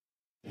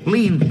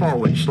Lean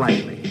forward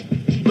slightly.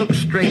 Look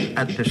straight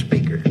at the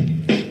speaker.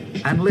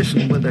 And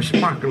listen with a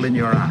sparkle in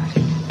your eye,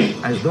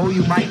 as though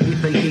you might be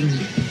thinking,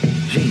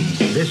 gee,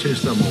 this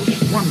is the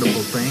most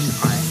wonderful thing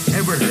I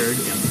ever heard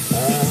in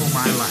all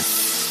my life.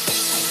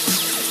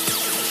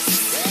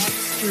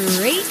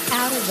 Straight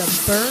out of the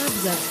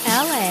burbs of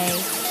L.A.,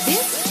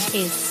 this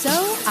is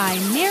So I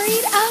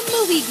Married a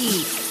Movie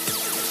Geek.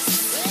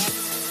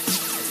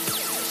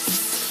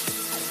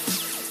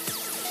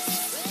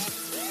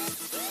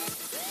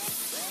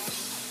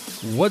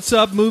 What's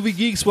up, movie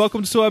geeks?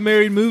 Welcome to So I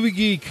Married Movie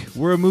Geek.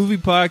 We're a movie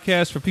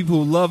podcast for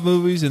people who love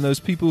movies and those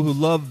people who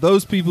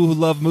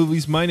love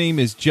movies. My name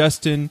is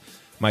Justin.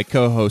 My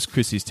co-host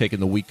Chrissy's taking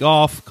the week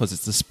off because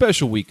it's a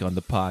special week on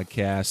the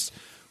podcast.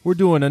 We're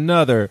doing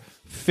another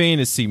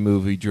fantasy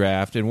movie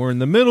draft, and we're in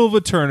the middle of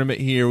a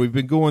tournament here. We've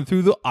been going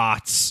through the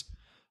aughts,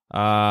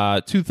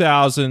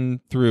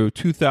 2000 through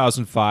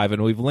 2005,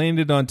 and we've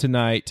landed on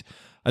tonight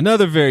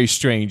another very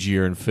strange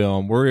year in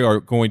film. We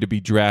are going to be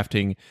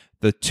drafting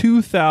the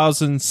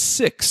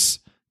 2006,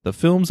 the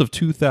films of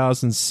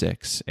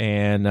 2006.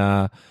 And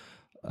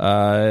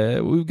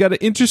we've got an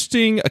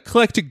interesting,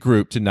 eclectic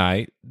group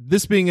tonight.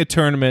 This being a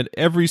tournament,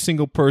 every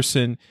single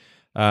person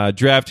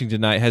drafting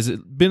tonight has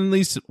been at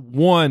least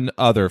one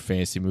other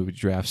fantasy movie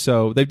draft.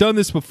 So they've done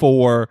this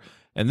before,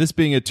 and this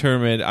being a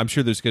tournament, I'm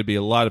sure there's going to be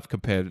a lot of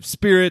competitive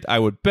spirit. I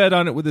would bet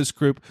on it with this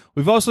group.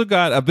 We've also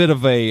got a bit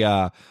of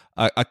a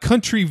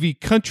country v.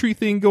 country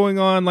thing going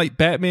on, like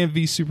Batman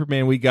v.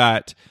 Superman. We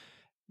got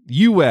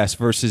U.S.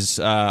 versus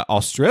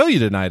Australia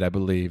tonight, I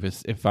believe,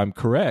 if I'm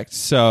correct.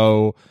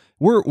 So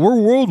we're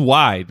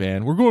worldwide,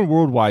 man. We're going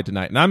worldwide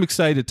tonight, and I'm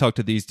excited to talk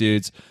to these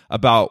dudes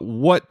about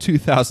what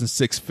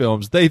 2006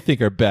 films they think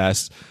are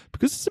best,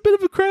 because it's a bit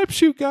of a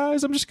crapshoot,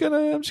 guys. I'm just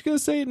gonna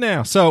say it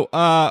now. So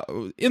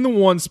in the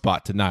one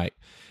spot tonight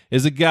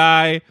is a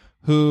guy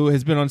who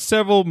has been on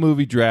several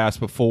movie drafts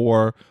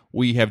before.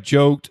 We have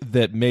joked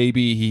that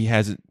maybe he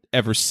hasn't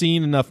ever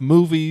seen enough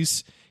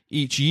movies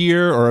each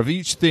year or of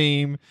each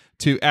theme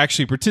to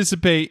actually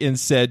participate in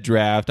said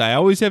draft. I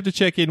always have to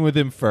check in with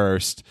him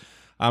first.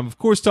 I'm, of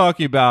course,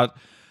 talking about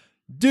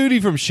Duty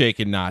from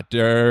Shaken Not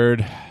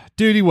Stirred.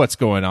 Duty, what's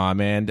going on,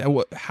 man?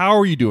 How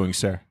are you doing,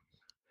 sir?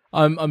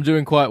 I'm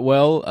doing quite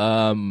well.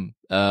 My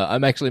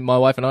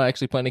wife and I are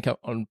actually planning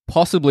on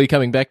possibly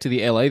coming back to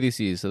the LA this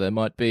year, so there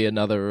might be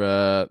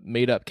another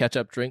meet-up,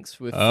 catch-up drinks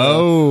with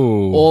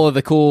all of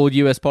the cool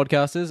US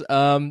podcasters.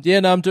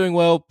 I'm doing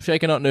well.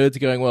 Shaken Not Nerds are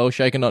going well.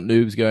 Shaken Not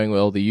Noobs going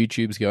well. The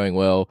YouTube's going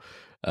well.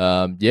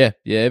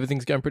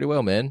 Everything's going pretty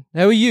well, man.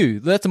 How are you?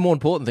 That's the more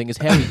important thing, is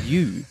how are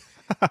you?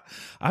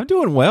 I'm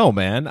doing well,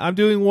 man. I'm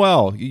doing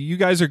well. You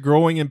guys are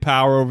growing in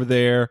power over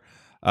there.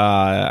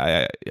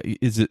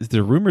 Is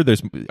there a rumor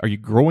are you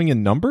growing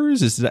in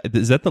numbers? Is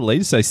that the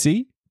latest I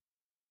see?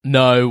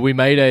 No, we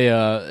made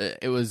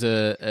it was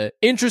a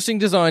interesting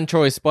design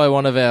choice by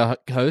one of our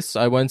hosts.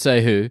 I won't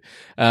say who.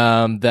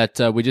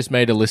 That we just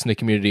made a listener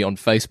community on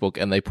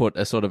Facebook, and they put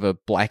a sort of a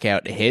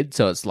blackout head,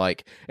 so it's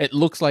like it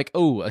looks like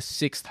a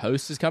sixth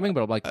host is coming.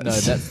 But I'm like, no,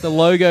 that's the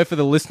logo for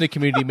the listener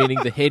community, meaning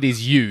the head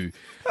is you.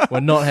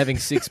 We're not having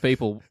six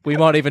people. We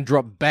might even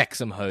drop back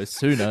some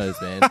hosts. Who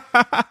knows, man?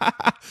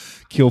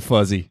 Kill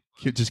Fuzzy.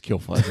 Just kill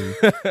Fuzzy.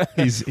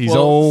 He's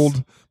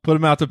old. Put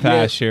him out to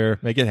pasture.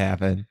 Make it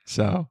happen.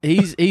 So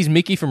he's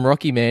Mickey from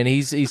Rocky, man.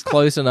 He's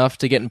close enough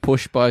to getting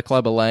pushed by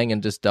Clubber Lang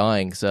and just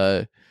dying.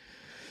 So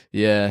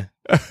yeah.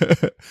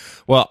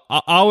 Well,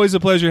 always a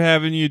pleasure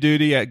having you,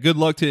 Duty. Good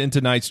luck in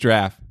tonight's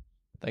draft.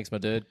 Thanks, my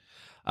dude.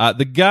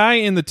 The guy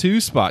in the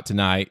 2 spot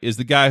tonight is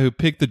the guy who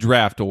picked the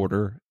draft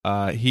order.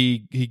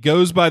 He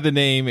goes by the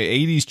name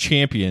 80s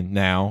Champion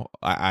now.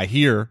 I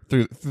hear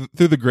through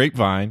the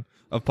grapevine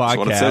of podcasts. That's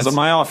what it says on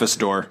my office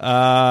door.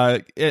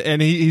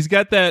 And he's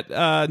got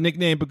that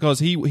nickname because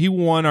he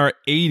won our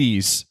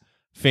 80s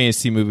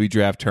fantasy movie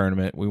draft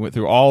tournament. We went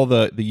through all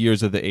the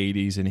years of the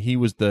 80s, and he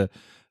was the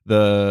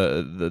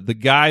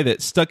guy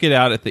that stuck it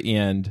out at the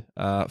end,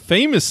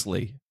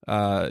 famously,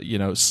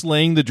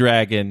 slaying the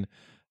dragon,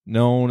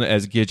 known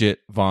as Gidget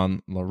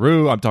von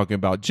LaRue. I'm talking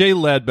about Jay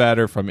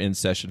Ledbetter from In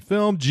Session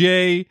Film.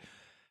 Jay,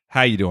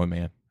 how you doing,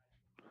 man?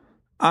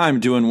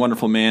 I'm doing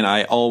wonderful, man.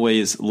 I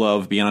always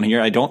love being on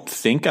here. I don't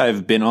think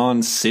I've been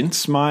on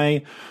since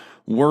my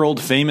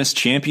world famous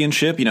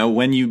championship. You know,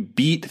 when you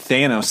beat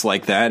Thanos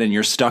like that and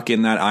you're stuck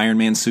in that Iron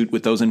Man suit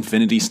with those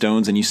Infinity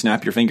Stones and you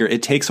snap your finger,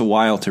 it takes a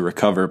while to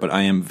recover, but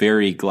I am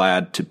very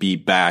glad to be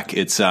back.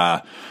 It's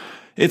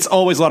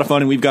always a lot of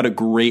fun, and we've got a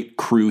great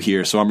crew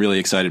here, so I'm really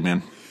excited,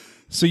 man.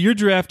 So you're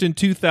drafting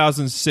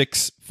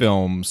 2006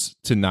 films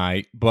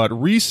tonight, but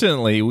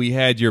recently we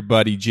had your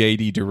buddy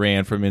J.D.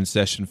 Duran from In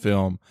Session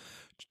Film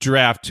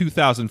draft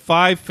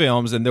 2005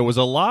 films, and there was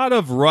a lot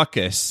of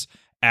ruckus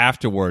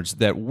afterwards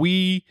that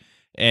we,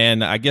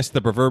 and I guess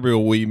the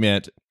proverbial we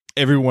meant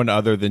everyone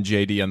other than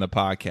JD on the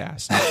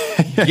podcast,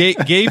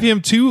 gave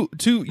him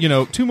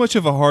too much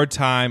of a hard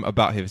time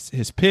about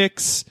his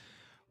picks.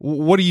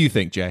 What do you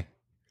think, Jay?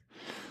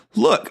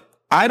 Look,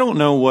 I don't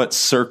know what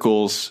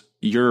circles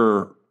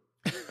you're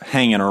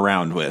hanging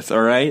around with,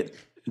 all right?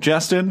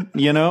 Justin.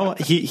 You know,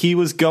 he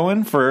was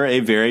going for a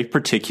very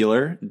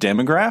particular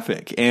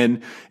demographic.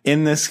 And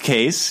in this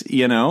case,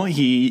 you know,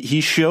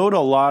 he showed a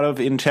lot of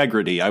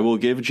integrity. I will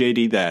give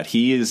JD that.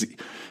 He is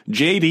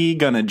JD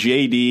gonna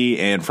JD.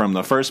 And from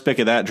the first pick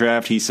of that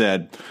draft, he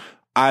said,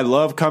 I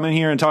love coming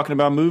here and talking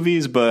about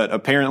movies, but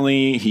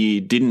apparently he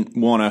didn't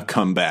want to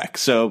come back.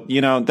 So,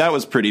 you know, that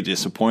was pretty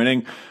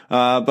disappointing.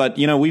 But,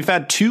 you know, we've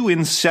had 2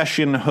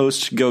 in-session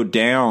hosts go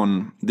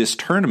down this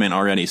tournament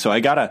already. So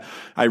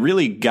I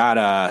really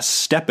gotta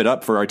step it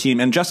up for our team.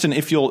 And Justin,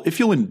 if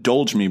you'll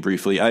indulge me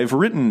briefly, I've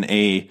written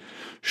a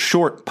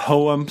short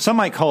poem. Some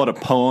might call it a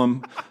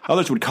poem.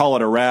 Others would call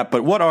it a rap.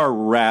 But what are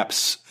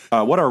rappers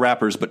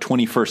but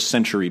 21st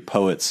century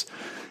poets?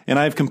 And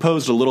I've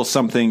composed a little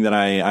something that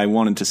I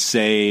wanted to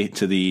say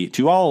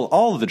to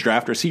all of the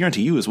drafters here and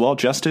to you as well,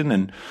 Justin.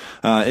 And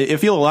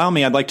if you'll allow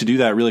me, I'd like to do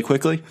that really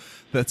quickly.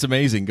 That's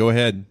amazing. Go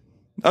ahead.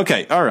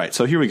 Okay. All right.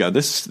 So here we go.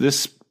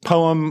 This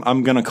poem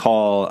I'm going to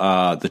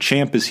call The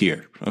Champ is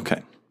Here.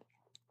 Okay.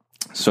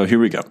 So here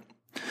we go.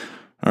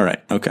 All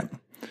right. Okay.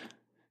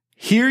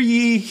 Hear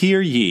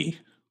ye.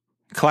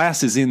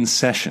 Class is in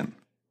session.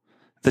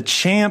 The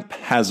champ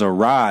has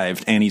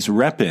arrived and he's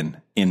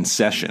reppin' in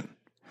session.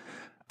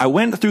 I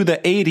went through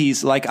the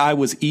 80s like I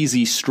was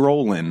easy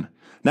strolling.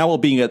 Now I'll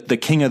be the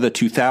king of the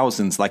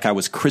 2000s like I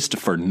was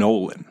Christopher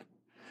Nolan.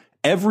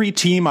 Every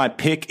team I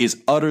pick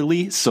is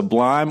utterly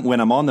sublime.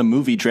 When I'm on the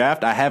movie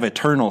draft, I have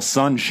eternal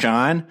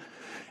sunshine.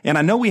 And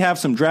I know we have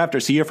some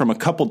drafters here from a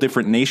couple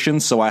different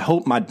nations, so I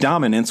hope my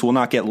dominance will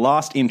not get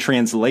lost in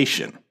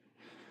translation.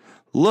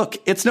 Look,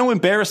 it's no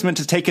embarrassment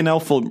to take an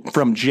L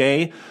from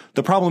Jay.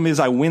 The problem is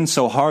I win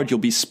so hard you'll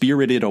be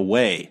spirited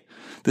away.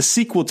 The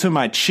sequel to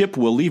my chip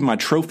will leave my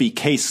trophy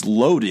case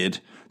loaded.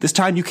 This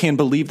time you can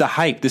believe the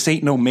hype. This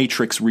ain't no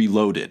Matrix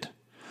Reloaded.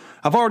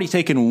 I've already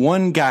taken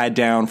one guy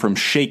down from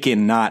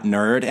Shaken Not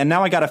Nerd, and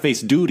now I gotta face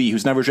Duty,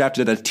 who's never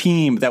drafted a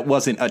team that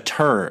wasn't a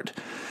turd.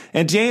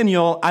 And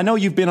Daniel, I know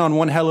you've been on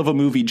one hell of a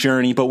movie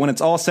journey, but when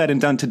it's all said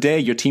and done today,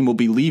 your team will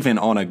be leaving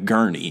on a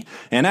gurney.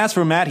 And as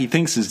for Matt, he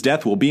thinks his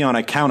death will be on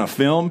account of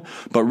film,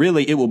 but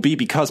really it will be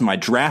because my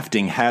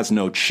drafting has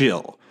no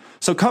chill.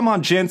 So come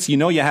on, gents, you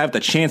know you have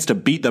the chance to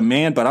beat the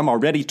man, but I'm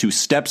already 2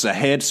 steps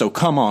ahead, so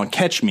come on,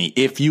 catch me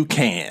if you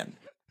can.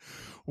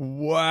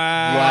 Wow.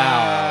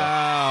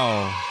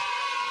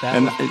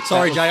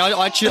 Sorry, Jay,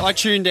 I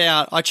tuned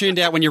out. I tuned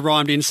out when you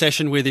rhymed in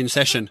session with in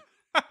session.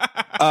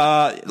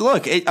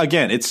 Look,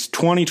 again, it's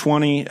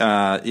 2020.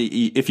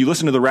 If you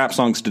listen to the rap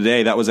songs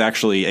today, that was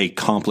actually a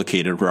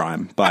complicated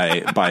rhyme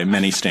by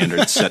many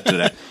standards set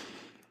today.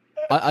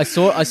 I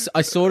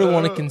sort of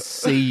want to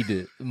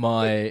concede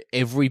my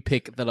every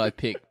pick that I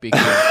pick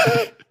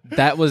because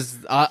that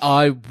was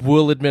I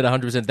will admit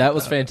 100% that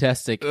was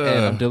fantastic,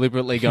 and I'm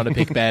deliberately going to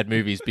pick bad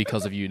movies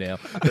because of you now.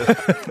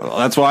 Well,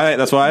 that's why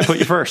I put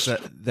you first.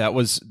 That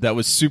was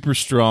super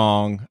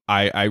strong.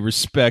 I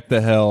respect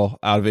the hell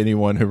out of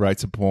anyone who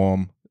writes a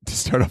poem to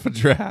start off a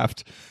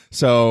draft.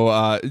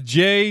 So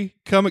Jay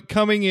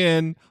coming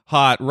in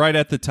hot right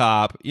at the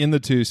top in the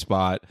 2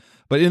 spot,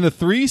 but in the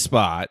 3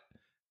 spot.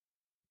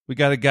 We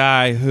got a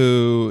guy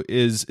who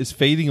is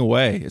fading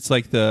away. It's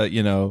like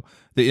the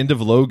end of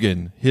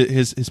Logan.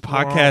 His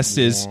podcast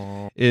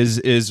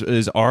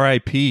is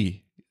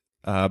R.I.P.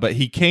 But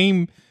he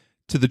came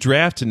to the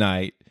draft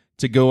tonight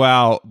to go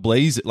out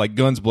like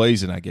guns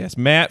blazing, I guess.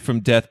 Matt from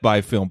Death by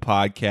Film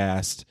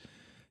podcast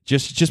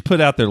just put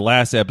out their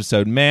last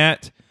episode.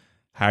 Matt,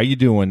 how are you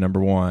doing? Number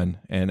one,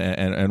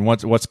 and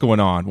what's going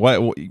on?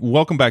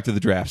 Welcome back to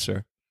the draft,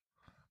 sir.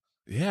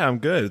 Yeah, I'm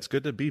good. It's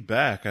good to be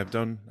back. I've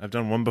done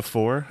one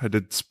before. I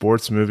did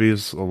sports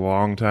movies a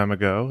long time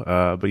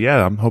ago. But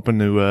yeah, I'm hoping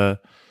to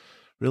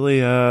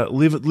really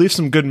leave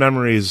some good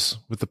memories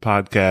with the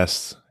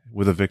podcast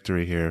with a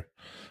victory here.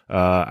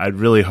 I'd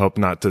really hope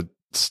not to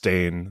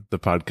stain the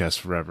podcast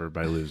forever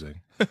by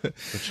losing. But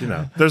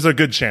there's a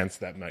good chance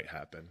that might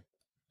happen.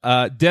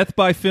 Death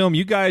by Film.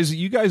 You guys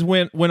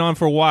went on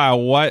for a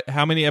while.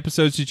 How many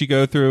episodes did you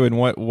go through, and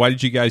why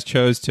did you guys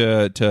chose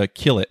to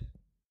kill it?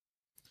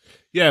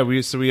 Yeah,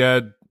 we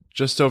had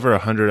just over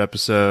 100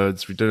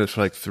 episodes. We did it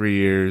for like 3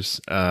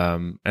 years.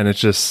 And it's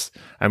just,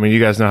 I mean, you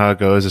guys know how it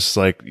goes. It's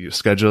like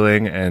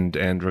scheduling and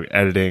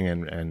editing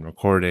and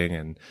recording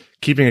and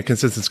keeping a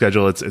consistent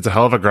schedule. It's a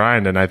hell of a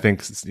grind. And I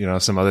think,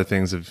 some other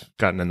things have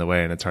gotten in the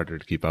way and it's harder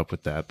to keep up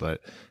with that,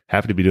 but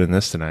happy to be doing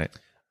this tonight.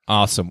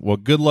 Awesome. Well,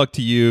 good luck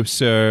to you,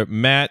 sir.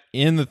 Matt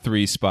in the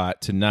 3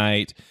 spot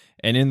tonight.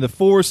 And in the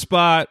 4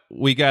 spot,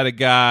 we got a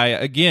guy,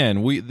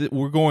 again,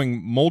 we're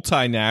going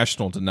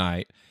multinational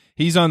tonight.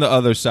 He's on the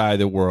other side of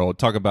the world.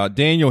 Talk about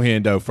Daniel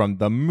Hendo from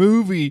the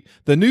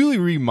newly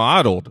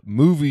remodeled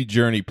Movie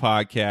Journey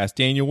podcast.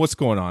 Daniel, what's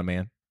going on,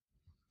 man?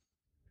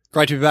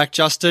 Great to be back,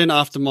 Justin,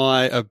 after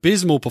my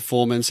abysmal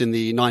performance in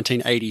the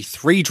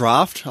 1983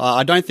 draft.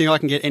 I don't think I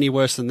can get any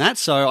worse than that,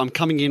 so I'm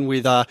coming in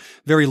with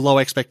very low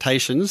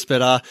expectations.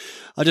 But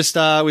I just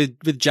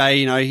with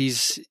Jay,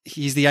 he's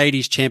the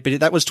 80s champion.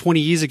 That was 20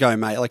 years ago,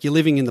 mate. Like, you're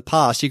living in the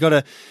past. You got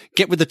to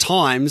get with the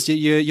times.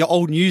 You're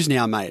old news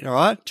now, mate. All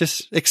right,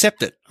 just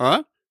accept it. All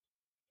right.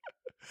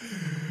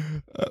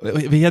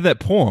 He had that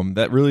poem,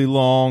 that really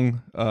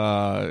long,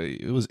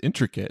 it was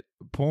intricate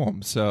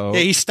poem. So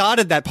Yeah, he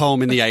started that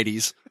poem in the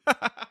 80s.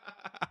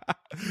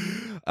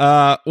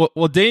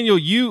 well, Daniel,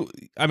 you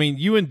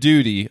and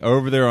Duty are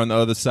over there on the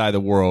other side of the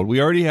world.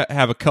 We already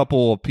have a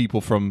couple of people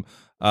from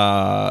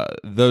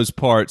those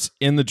parts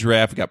in the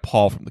draft. We got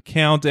Paul from the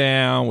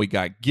Countdown. We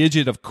got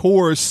Gidget, of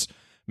course,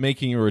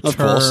 making a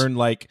return.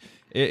 Like,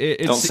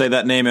 don't say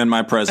that name in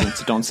my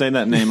presence. Don't say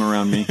that name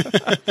around me.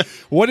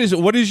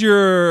 What's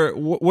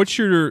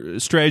your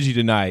strategy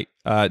tonight?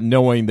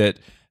 Knowing that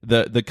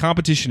the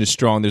competition is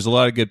strong, there's a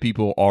lot of good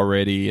people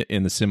already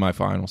in the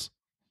semifinals.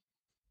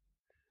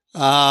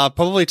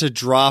 Probably to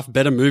draft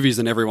better movies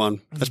than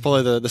everyone. That's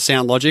probably the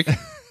sound logic.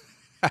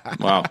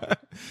 Wow.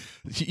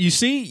 You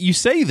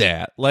say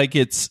that like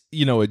it's,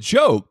 a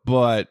joke,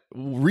 but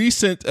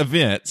recent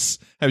events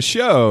have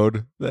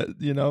showed that,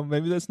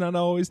 maybe that's not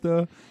always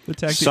the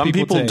tactic. Some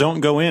people take. don't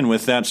go in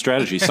with that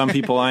strategy. Some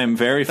people I am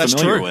very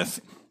familiar true.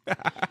 with.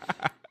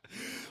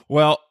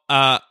 Well,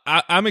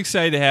 I'm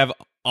excited to have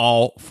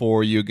all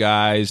for you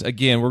guys.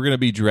 Again, we're going to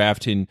be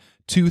drafting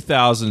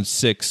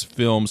 2006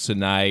 films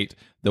tonight.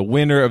 The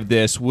winner of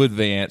this will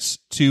advance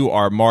to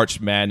our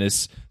March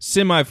Madness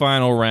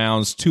semifinal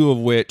rounds, two of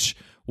which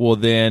will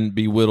then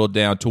be whittled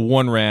down to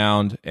one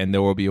round, and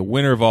there will be a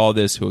winner of all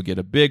this who will get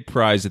a big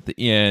prize at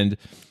the end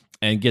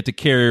and get to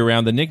carry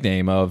around the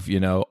nickname of,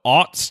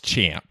 Aughts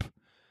Champ.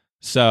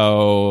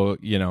 So,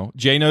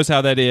 Jay knows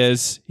how that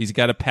is. He's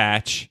got a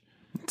patch.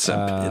 It's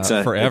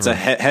a forever. It's a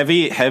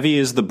heavy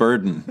is the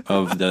burden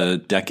of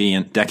the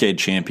decade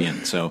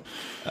champion. So,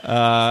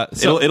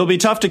 it'll be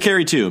tough to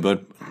carry too,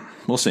 but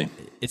we'll see.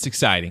 It's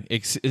exciting.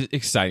 It's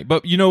exciting.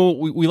 But,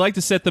 we like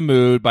to set the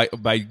mood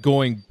by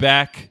going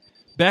back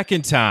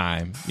in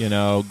time,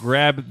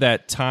 grab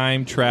that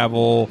time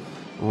travel,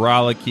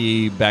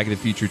 rollicky, Back to the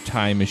Future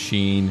time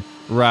machine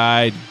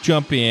ride,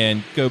 jump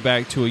in, go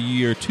back to a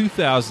year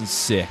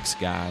 2006,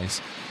 guys.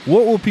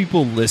 What were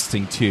people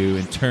listening to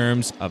in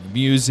terms of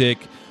music?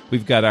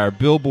 We've got our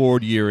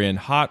Billboard year-end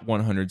Hot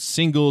 100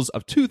 Singles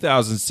of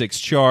 2006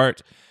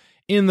 chart.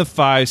 In the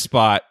 5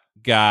 spot,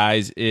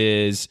 guys,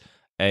 is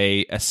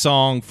a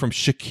song from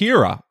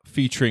Shakira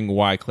featuring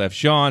Wyclef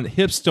Jean,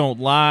 Hips Don't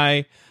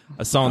Lie,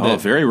 a song that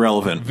very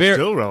relevant.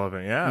 Still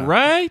relevant, yeah.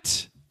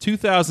 Right?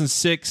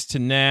 2006 to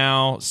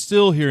now,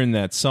 still hearing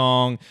that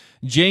song.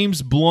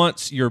 James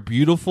Blunt's You're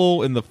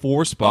Beautiful in the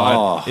 4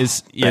 spot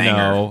is,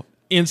 banger.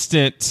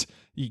 Instant,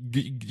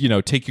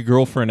 take your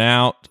girlfriend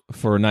out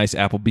for a nice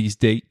Applebee's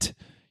date,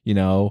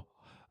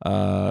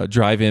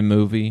 drive-in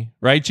movie.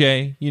 Right,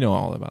 Jay? You know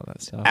all about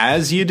that stuff.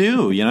 As you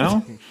do,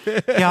 You're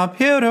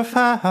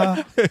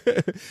beautiful.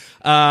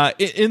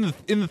 In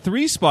the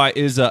 3 spot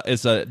is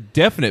a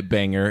definite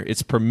banger.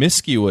 It's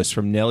Promiscuous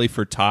from Nelly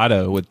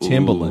Furtado with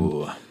Timbaland.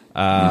 Ooh.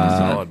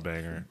 Solid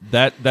banger.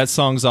 That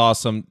song's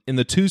awesome. In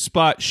the 2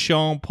 spot,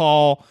 Sean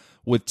Paul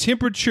with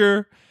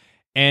Temperature.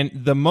 And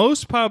the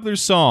most popular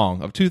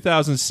song of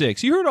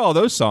 2006, you heard all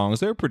those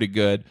songs, they're pretty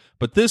good.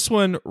 But this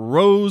one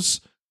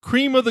rose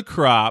cream of the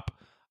crop.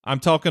 I'm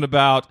talking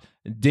about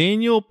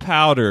Daniel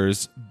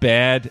Powter's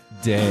Bad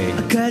Day.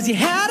 Cause you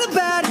had a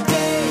bad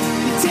day,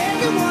 you're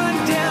taking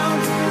one down,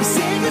 you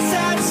sing a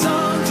sad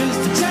song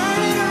just to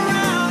turn it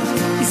around.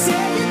 You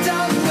say you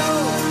don't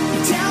know,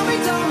 you tell me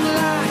don't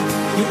lie,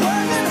 you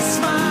work on a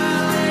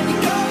smile and you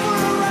go for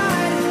a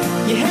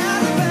ride. You had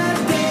a bad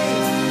day,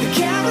 the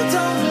camera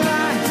don't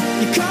lie,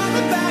 you're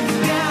coming back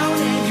down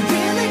and you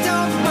really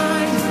don't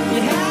mind.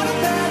 You had a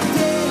bad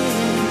day,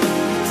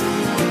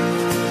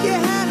 you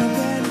had a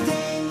bad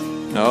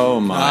day.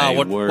 Oh my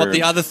word! What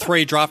the other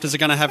 3 drafters are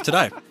going to have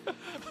today?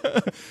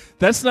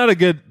 That's not a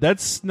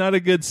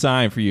good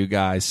sign for you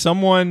guys.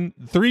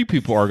 3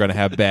 people are going to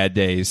have bad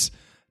days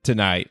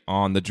tonight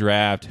on the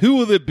draft. Who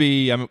will it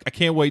be? I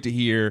can't wait to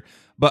hear.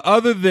 But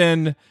other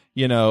than,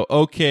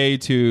 okay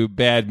to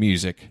bad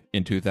music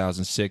in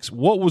 2006,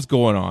 what was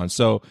going on?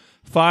 So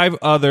 5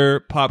 other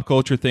pop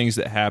culture things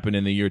that happened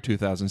in the year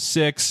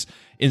 2006.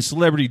 In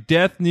celebrity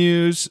death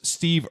news,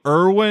 Steve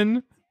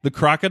Irwin, the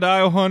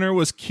crocodile hunter,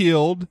 was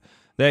killed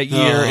that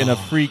year in a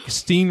freak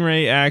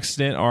stingray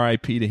accident.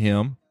 R.I.P. to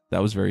him.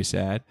 That was very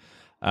sad.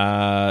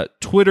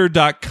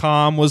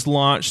 Twitter.com was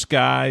launched,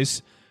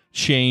 guys.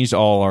 Changed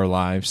all our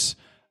lives.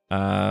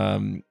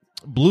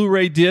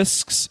 Blu-ray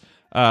discs,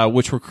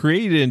 which were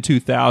created in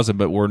 2000,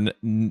 but were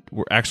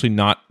actually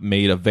not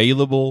made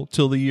available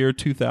till the year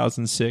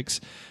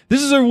 2006.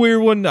 This is a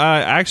weird one.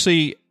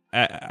 Actually,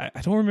 I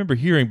don't remember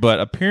hearing, but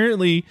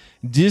apparently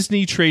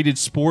Disney traded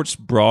sports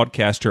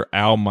broadcaster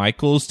Al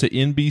Michaels to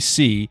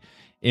NBC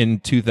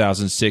in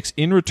 2006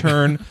 in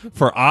return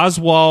for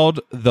Oswald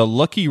the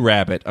Lucky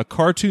Rabbit, a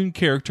cartoon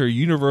character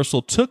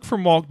Universal took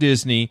from Walt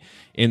Disney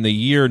in the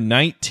year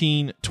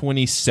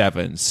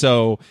 1927.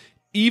 So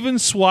even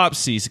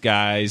swapsies,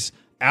 guys.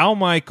 Al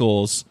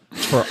Michaels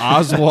for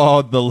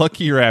Oswald the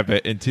Lucky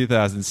Rabbit in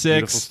 2006.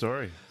 Beautiful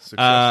story.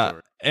 Success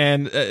story.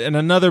 And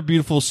another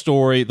beautiful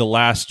story, the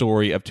last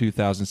story of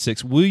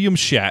 2006. William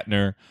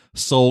Shatner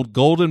sold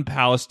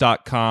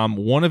GoldenPalace.com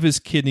one of his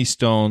kidney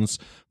stones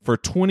for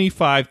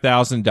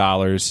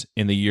 $25,000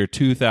 in the year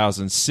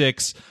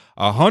 2006.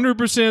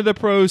 100% of the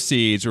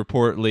proceeds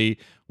reportedly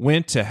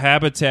went to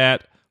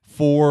Habitat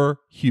for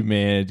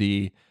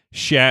Humanity.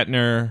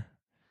 Shatner,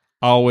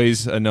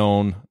 always a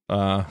known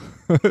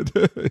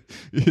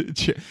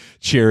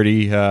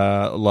charity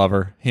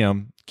lover,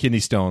 him, kidney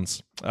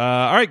stones. All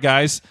right,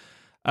 guys.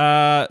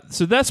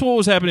 So that's what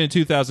was happening in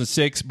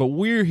 2006, but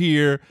we're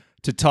here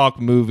to talk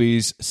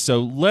movies. So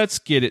let's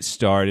get it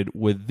started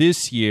with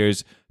this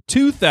year's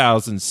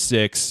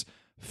 2006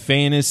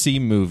 fantasy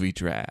movie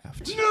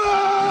draft.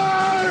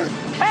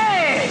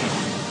 Hey!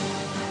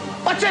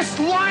 What's this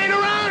lying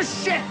around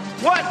shit?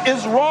 What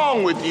is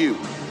wrong with you?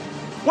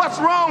 What's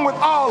wrong with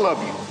all of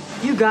you?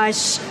 You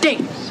guys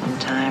stink.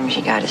 Sometimes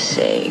you gotta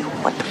say,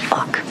 what the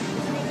fuck?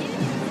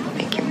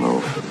 Make your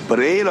move. But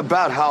it ain't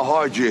about how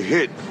hard you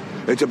hit.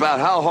 It's about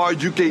how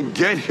hard you can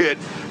get hit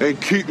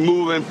and keep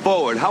moving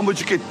forward. How much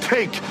you can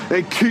take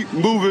and keep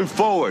moving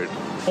forward.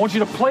 I want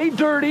you to play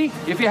dirty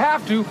if you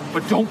have to,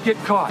 but don't get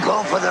caught.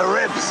 Go for the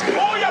ribs.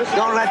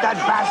 Don't let that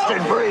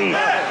bastard breathe.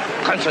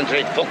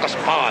 Concentrate, focus,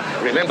 power.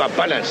 Remember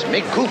balance.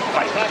 Make cool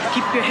fight.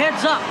 Keep your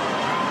heads up.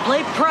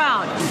 Play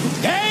proud.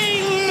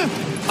 Game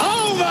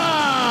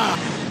over!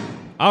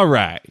 All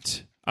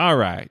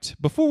right.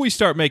 Before we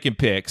start making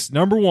picks,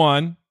 number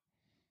one,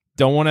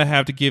 don't want to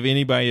have to give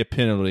anybody a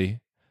penalty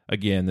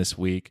again this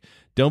week.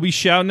 Don't be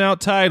shouting out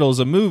titles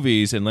of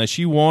movies unless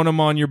you want them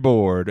on your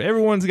board.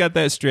 Everyone's got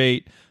that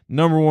straight.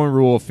 Number one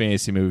rule of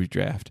fantasy movie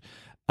draft.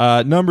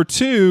 Number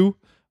two,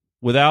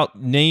 without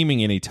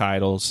naming any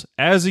titles,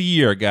 as a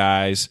year,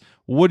 guys,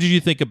 what did you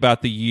think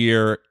about the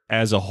year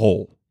as a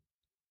whole?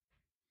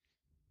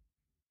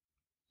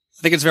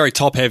 I think it's very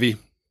top heavy.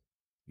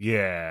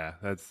 Yeah,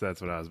 that's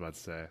what I was about to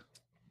say.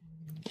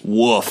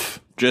 Woof.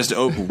 Just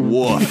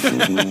woof.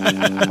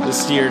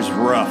 This year's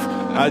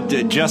rough.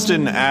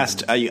 Justin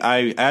asked,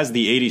 I as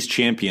the 80s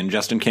champion,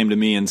 Justin came to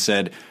me and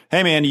said,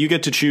 hey man, you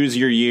get to choose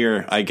your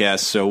year, I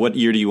guess. So what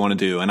year do you want to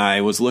do? And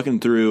I was looking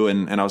through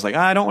and I was like,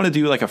 I don't want to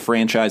do like a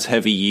franchise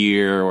heavy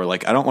year, or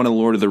like, I don't want a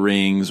Lord of the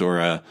Rings or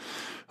a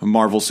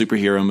Marvel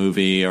superhero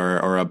movie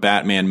or a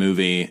Batman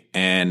movie.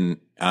 And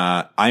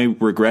I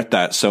regret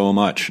that so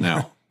much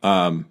now.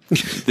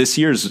 This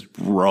year's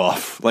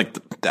rough. Like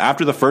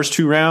after the first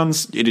two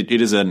rounds, it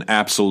is an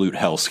absolute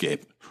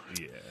hellscape.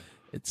 Yeah,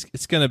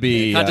 it's going to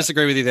be. Can't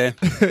disagree with you there.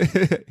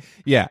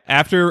 Yeah.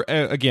 After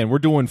again, we're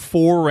doing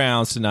 4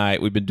 rounds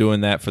tonight. We've been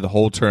doing that for the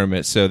whole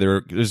tournament, so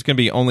there's going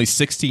to be only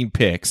 16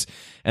 picks.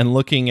 And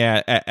looking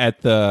at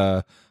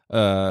the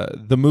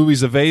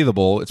movies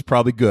available, it's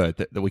probably good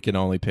that we can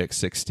only pick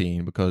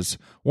 16, because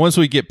once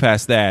we get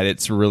past that,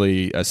 it's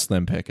really a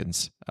slim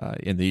pickings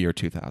in the year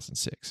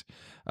 2006.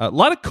 A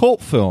lot of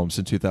cult films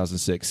in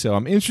 2006, so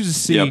I'm interested to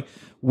see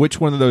which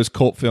one of those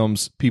cult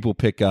films people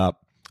pick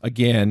up.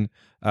 Again,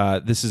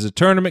 this is a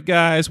tournament,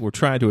 guys. We're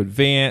trying to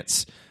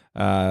advance.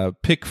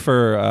 Pick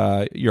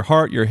for your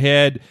heart, your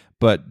head,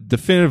 but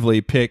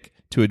definitively pick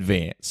to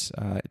advance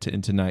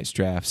in tonight's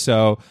draft.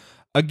 So,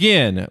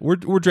 again,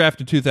 we're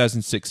drafting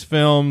 2006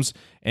 films,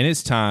 and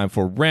it's time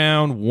for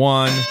round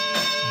 1.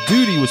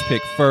 Duty was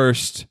picked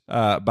first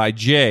by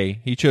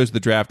Jay. He chose the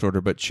draft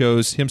order, but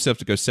chose himself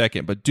to go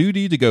second. But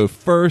Duty to go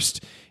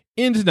first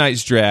in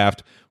tonight's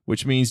draft,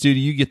 which means,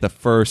 Duty, you get the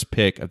first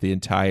pick of the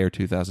entire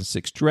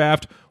 2006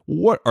 draft.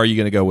 What are you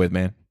going to go with,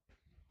 man?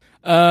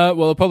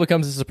 Well, it probably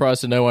comes as a surprise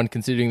to no one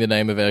considering the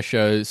name of our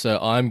show, so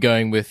I'm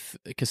going with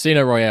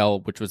Casino Royale,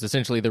 which was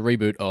essentially the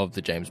reboot of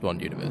the James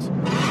Bond universe.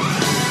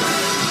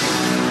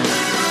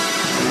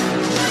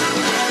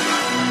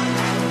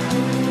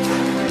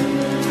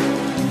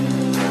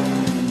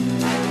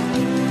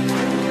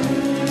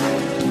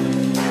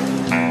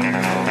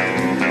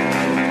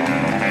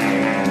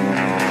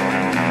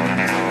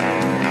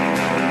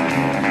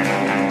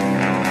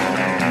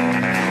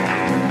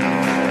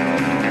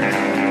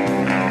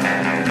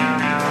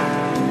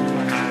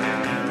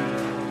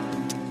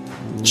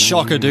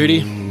 Shocker,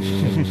 Duty.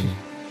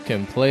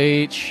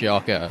 Complete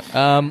shocker.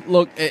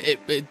 Look,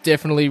 it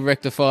definitely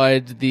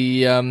rectified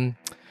the,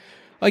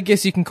 I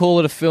guess you can call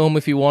it a film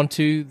if you want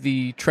to,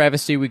 the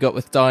travesty we got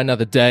with Die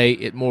Another Day.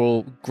 It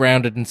more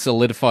grounded and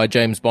solidified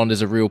James Bond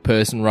as a real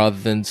person rather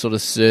than sort of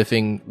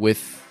surfing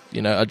with,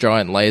 a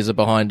giant laser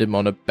behind him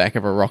on the back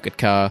of a rocket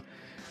car.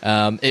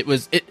 It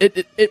was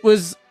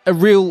a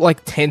real,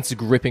 tense,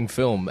 gripping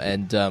film,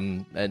 and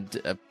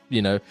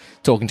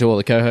talking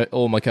to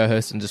all my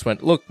co-hosts, and just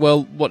went, look,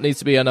 well, what needs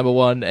to be our number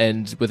one?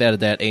 And without a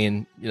doubt,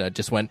 Ian,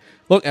 just went,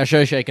 look, our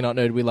show's Shaken Not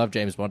Nerd. We love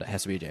James Bond. It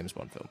has to be a James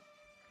Bond film.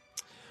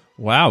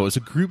 Wow, it was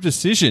a group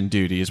decision,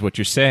 Duty, is what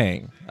you're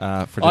saying.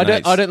 For I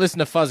don't listen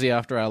to Fuzzy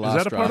after our last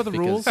draft. Is that a part of the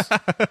rules? because-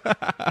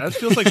 That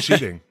feels like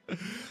cheating.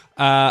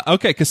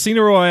 Okay,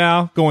 Casino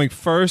Royale going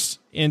first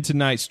in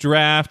tonight's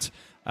draft.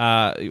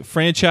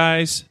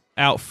 Franchise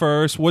out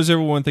first. What does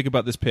everyone think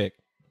about this pick?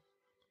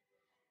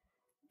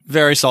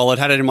 Very solid.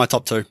 Had it in my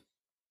top 2.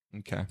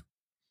 Okay.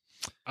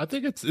 I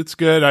think it's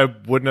good. I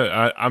wouldn't.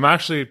 I'm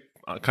actually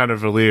kind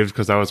of relieved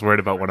because I was worried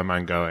about one of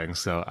mine going,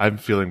 so I'm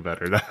feeling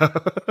better now.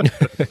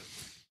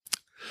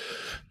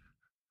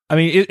 I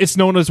mean, it's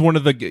known as one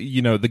of the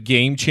the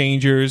game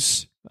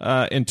changers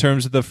in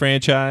terms of the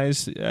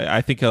franchise.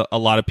 I think a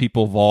lot of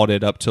people vault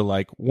it up to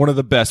like one of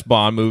the best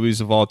Bond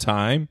movies of all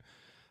time.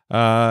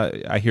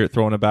 I hear it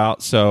thrown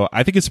about, so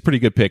I think it's a pretty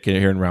good pick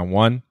here in round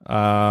one.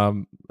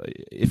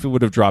 If it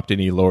would have dropped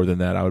any lower than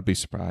that, I would be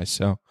surprised.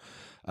 So,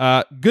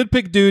 good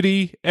pick,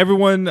 Duty.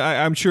 Everyone,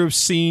 I'm sure, have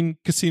seen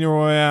Casino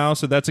Royale,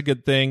 so that's a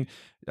good thing.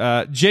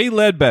 Jay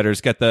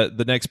Ledbetter's got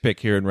the next pick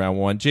here in round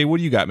one. Jay, what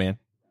do you got, man?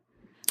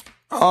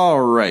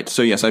 All right.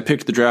 So, yes, I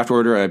picked the draft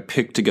order. I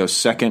picked to go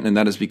second, and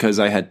that is because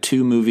I had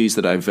two movies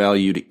that I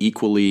valued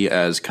equally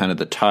as kind of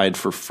the tied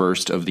for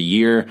first of the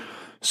year.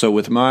 So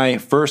with my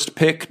first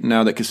pick,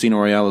 now that Casino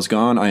Royale is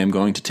gone, I am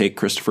going to take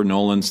Christopher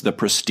Nolan's The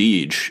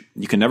Prestige.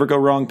 You can never go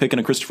wrong picking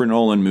a Christopher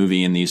Nolan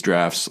movie in these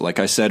drafts. Like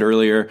I said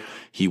earlier,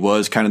 he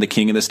was kind of the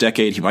king of this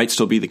decade. He might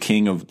still be the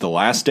king of the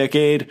last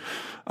decade.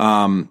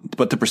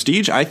 But The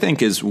Prestige, I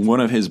think, is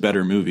one of his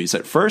better movies.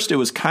 At first, it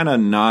was kind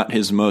of not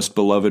his most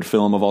beloved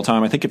film of all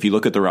time. I think if you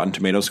look at the Rotten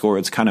Tomatoes score,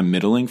 it's kind of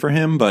middling for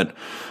him, but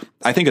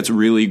I think it's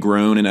really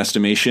grown in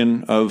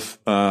estimation of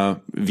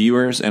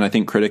viewers and I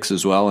think critics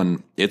as well.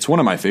 And it's one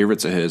of my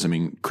favorites of his. I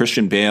mean,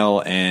 Christian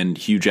Bale and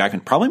Hugh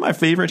Jackman, probably my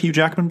favorite Hugh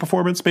Jackman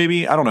performance,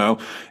 maybe. I don't know.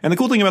 And the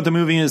cool thing about the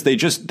movie is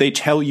they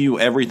tell you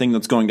everything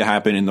that's going to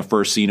happen in the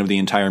first scene of the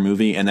entire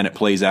movie, and then it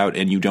plays out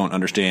and you don't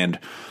understand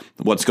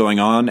what's going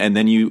on, and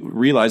then you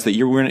realize that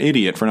you were an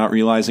idiot for not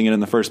realizing it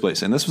in the first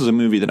place. And this was a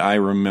movie that I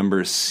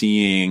remember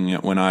seeing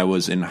when I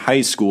was in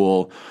high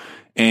school,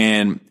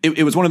 and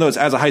it was one of those,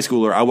 as a high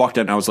schooler, I walked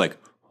out and I was like,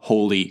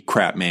 holy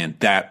crap, man,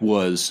 that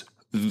was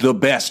the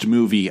best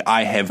movie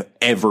I have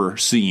ever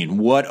seen.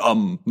 What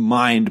a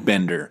mind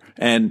bender.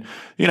 And,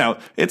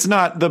 it's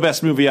not the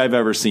best movie I've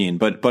ever seen,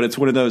 but it's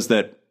one of those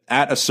that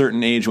at a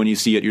certain age, when you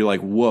see it, you're like,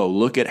 whoa,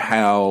 look at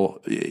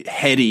how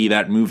heady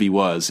that movie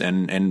was.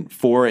 And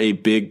for a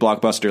big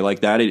blockbuster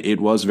like that,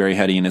 it was very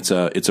heady, and it's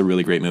a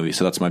really great movie.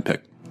 So that's my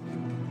pick.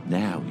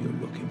 Now you're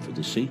looking for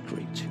the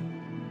secret.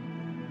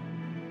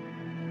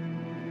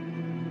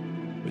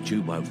 But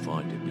you won't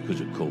find it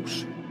because, of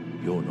course,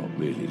 you're not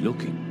really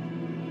looking.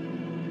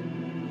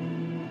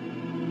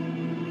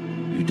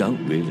 You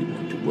don't really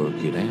want to work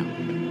it out.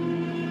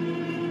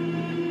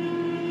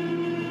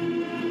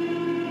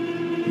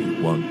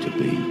 You want to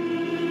be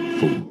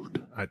fooled.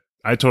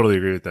 I totally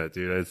agree with that,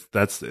 dude.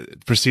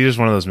 Prestige is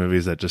one of those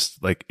movies that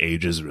just like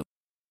ages really.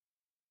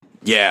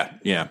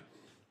 Yeah.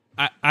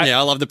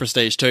 I love The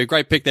Prestige too.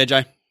 Great pick there,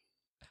 Jay.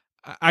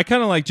 I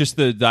kind of like just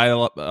the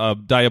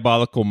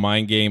diabolical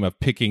mind game of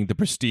picking The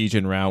Prestige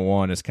in round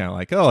one. It's kind of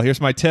like, oh,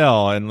 here's my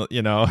tell, and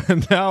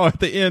and now at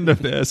the end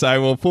of this, I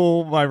will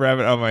pull my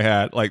rabbit out of my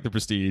hat like The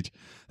Prestige.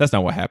 That's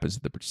not what happens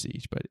at The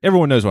Prestige, but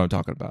everyone knows what I'm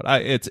talking about.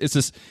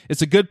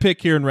 It's a good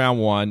pick here in round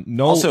one.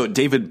 Also,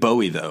 David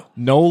Bowie though.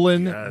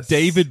 Nolan, yes.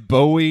 David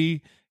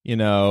Bowie.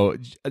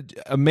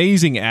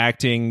 Amazing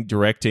acting,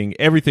 directing,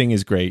 everything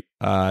is great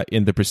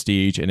in The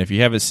Prestige. And if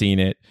you haven't seen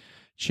it,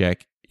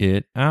 check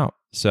it out.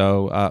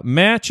 So,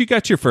 Matt, you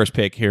got your first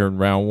pick here in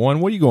round one.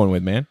 What are you going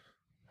with, man?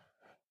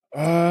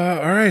 All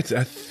right.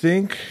 I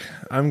think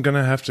I'm going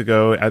to have to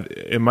go.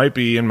 It might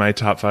be in my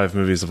top 5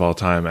 movies of all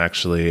time,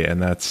 actually, and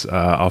that's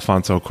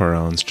Alfonso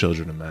Cuarón's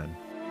Children of Men.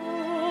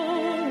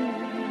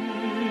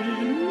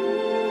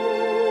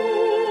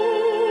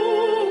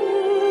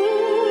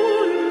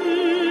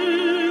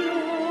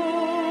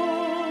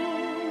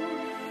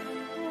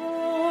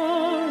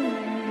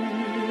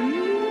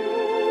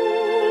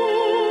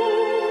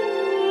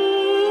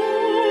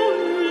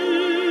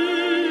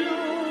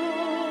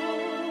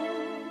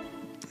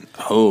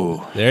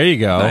 Oh, there you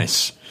go.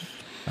 Nice.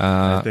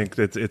 I think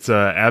that it's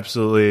a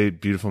absolutely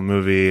beautiful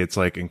movie. It's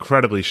like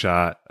incredibly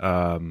shot.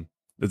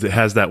 It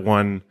has that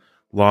one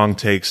long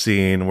take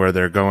scene where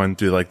they're going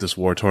through like this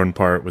war torn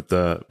part with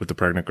the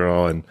pregnant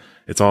girl, and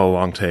it's all a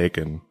long take.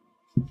 And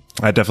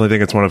I definitely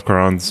think it's one of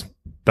Cuarón's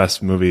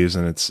best movies,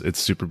 and it's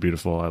super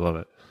beautiful. I love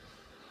it.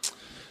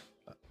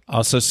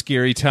 Also,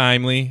 scary,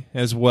 timely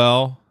as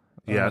well.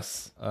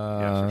 Yes,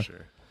 yeah, for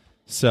sure.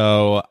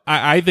 So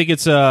I think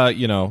it's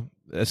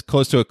as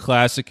close to a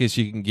classic as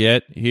you can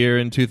get here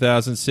in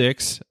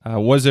 2006.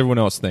 What does everyone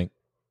else think?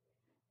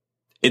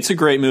 It's a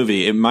great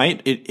movie.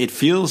 It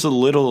feels a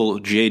little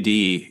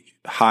JD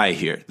high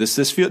here. This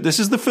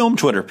is the film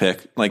Twitter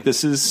pick. Like,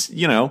 this is,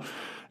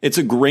 it's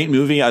a great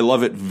movie. I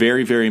love it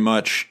very, very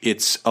much.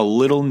 It's a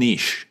little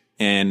niche.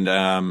 And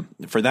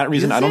for that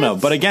reason, I don't know.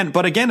 But again,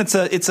 it's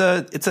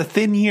a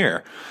thin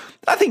year.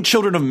 I think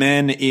Children of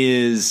Men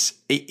is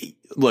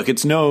look,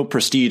 it's no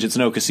Prestige, it's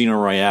no Casino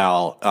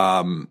Royale.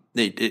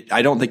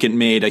 I don't think it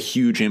made a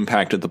huge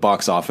impact at the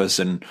box office,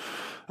 and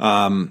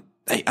I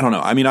don't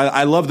know. I mean,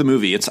 I love the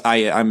movie.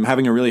 I'm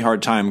having a really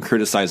hard time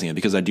criticizing it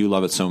because I do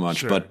love it so much.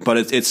 Sure. But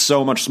it's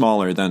so much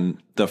smaller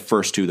than the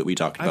first two that we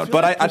talked about.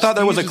 But I thought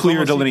there was a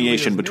clear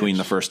delineation between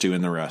the first two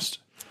and the rest.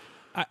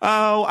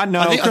 I know.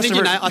 I think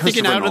you nailed it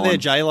Christopher there, Nolan.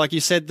 Jay. Like you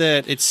said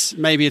that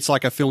it's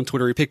like a film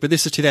Twittery pick, but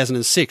this is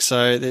 2006,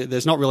 so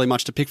there's not really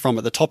much to pick from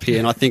at the top here.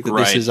 And I think that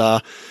this is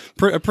a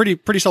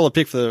pretty solid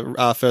pick for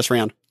the first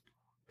round.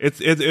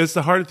 It's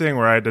the hard thing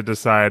where I had to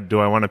decide: do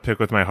I want to pick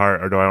with my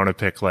heart or do I want to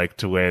pick like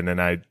to win?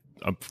 And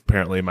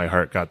apparently my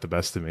heart got the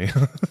best of me.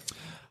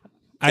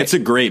 It's a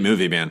great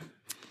movie, man.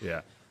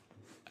 Yeah.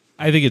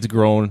 I think it's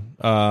grown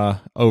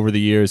over the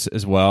years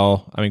as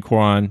well. I mean,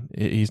 Quaron,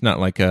 he's not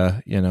like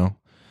a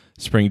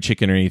spring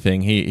chicken or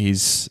anything.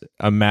 He's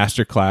a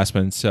master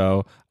classman.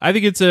 So I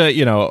think it's a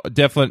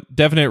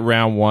definite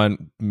round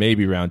one,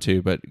 maybe round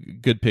two, but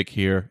good pick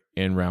here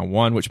in round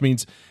one, which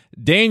means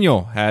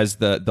Daniel has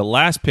the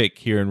last pick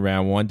here in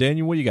round one.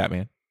 Daniel, what do you got,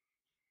 man?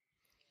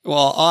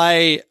 Well,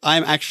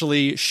 I'm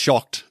actually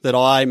shocked that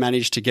I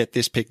managed to get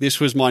this pick.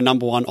 This was my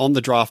number one on the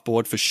draft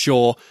board for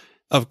sure.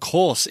 Of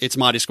course, it's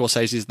Marty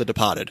Scorsese's The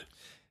Departed.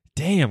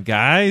 Damn,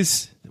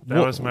 guys.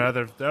 That was my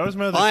other.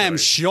 I am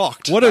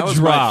shocked. What a That was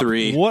drop. my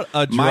three. What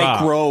a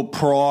drop.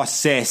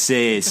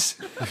 Microprocesses.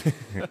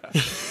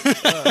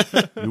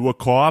 You a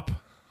cop?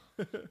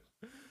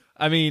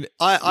 I mean,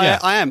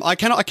 I am. I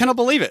cannot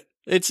believe it.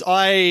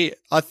 I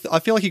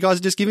feel like you guys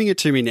are just giving it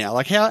to me now.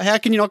 Like how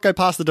can you not go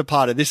past The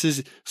Departed? This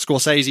is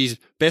Scorsese's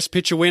Best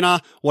Picture winner.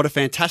 What a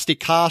fantastic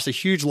cast, a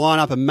huge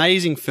lineup,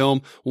 amazing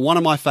film, one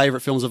of my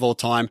favorite films of all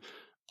time.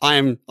 I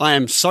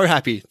am so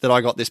happy that I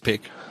got this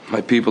pick.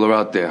 My people are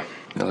out there.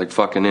 They're like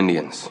fucking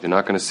Indians. You're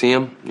not going to see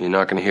them. You're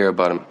not going to hear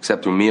about them,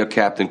 except through me or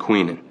Captain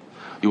Queenan.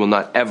 You will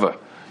not ever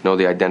know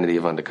the identity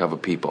of undercover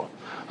people.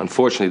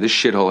 Unfortunately, this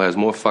shithole has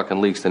more fucking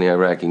leaks than the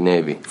Iraqi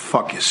Navy.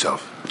 Fuck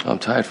yourself. I'm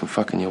tired from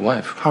fucking your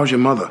wife. How's your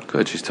mother?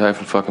 Good, she's tired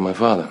from fucking my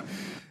father.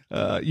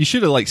 You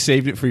should have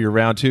saved it for your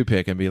round two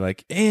pick and be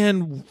like,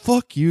 and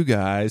fuck you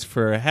guys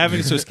for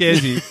having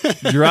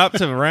Scorsese drop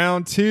to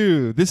round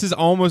two. This is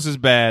almost as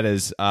bad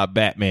as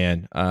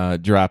Batman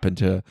dropping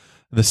to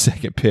the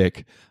second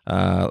pick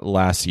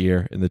last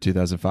year in the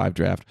 2005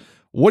 draft.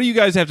 What do you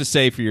guys have to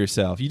say for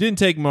yourself? You didn't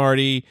take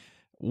Marty.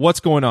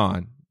 What's going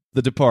on?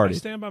 The Departed. I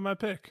stand by my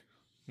pick.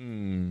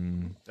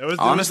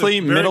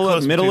 Honestly, middle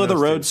of the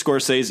road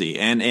Scorsese,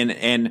 and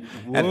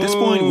at this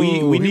point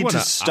we need to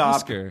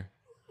stop. We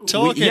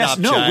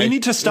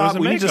need to stop.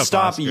 We need to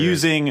stop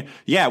using.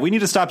 Yeah, we need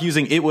to stop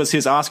using. It was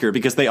his Oscar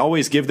because they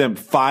always give them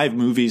 5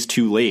 movies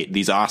too late.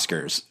 These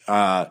Oscars.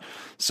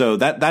 So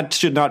that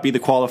should not be the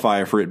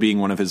qualifier for it being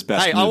one of his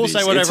best. Hey, movies. I will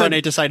say whatever I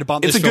need to say to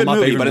bump this film up. It's a good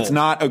movie, even but more. it's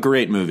not a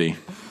great movie.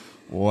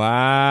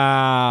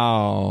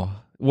 Wow.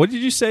 What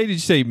did you say? Did you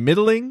say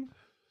middling?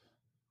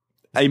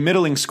 A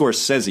middling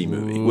Scorsese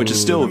movie, which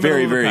is still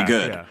very, very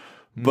good. Yeah.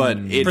 But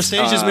it's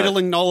Prestige is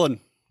middling Nolan.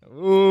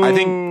 I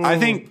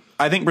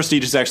think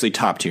Prestige is actually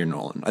top tier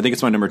Nolan. I think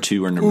it's my number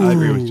 2 or number 3. I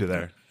agree with you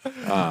there.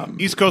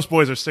 East Coast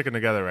boys are sticking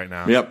together right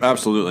now. Yep,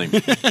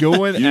 absolutely.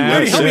 Going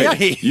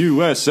at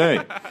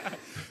USA.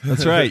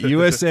 That's right.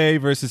 USA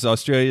versus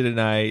Australia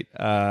tonight.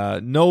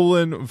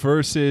 Nolan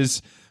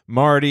versus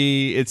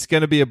Marty. It's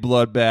going to be a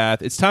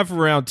bloodbath. It's time for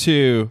round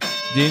 2.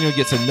 Daniel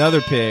gets another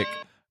pick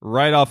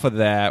right off of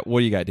that. What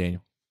do you got,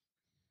 Daniel?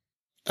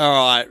 All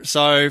right.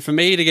 So for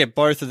me to get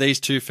both of these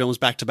two films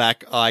back to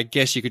back, I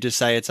guess you could just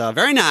say it's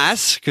very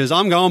nice because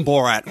I'm going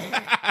Borat.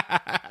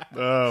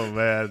 Oh,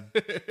 man.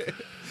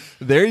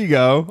 There you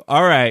go.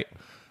 All right.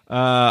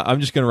 I'm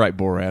just going to write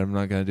Borat. I'm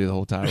not going to do the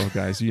whole title,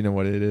 guys. You know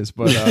what it is.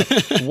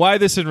 But why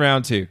this in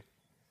round 2?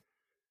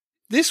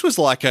 This was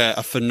like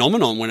a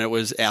phenomenon when it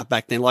was out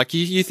back then. Like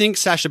you think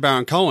Sacha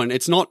Baron Cohen,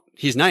 it's not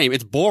his name,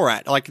 it's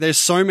Borat. Like there's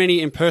so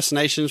many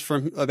impersonations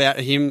about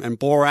him and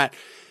Borat.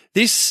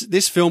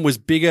 This film was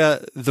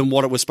bigger than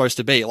what it was supposed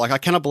to be. Like I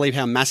cannot believe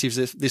how massive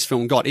this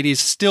film got. It is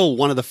still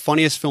one of the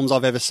funniest films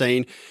I've ever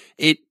seen.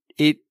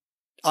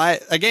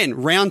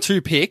 Round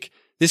 2 pick.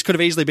 This could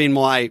have easily been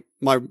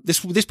this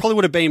probably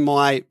would have been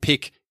my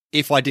pick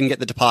if I didn't get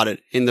The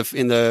Departed in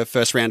the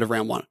first round of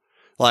round 1.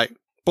 Like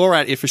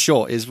Borat, for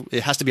sure,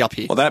 it has to be up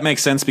here. Well, that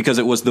makes sense because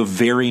it was the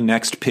very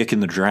next pick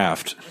in the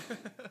draft.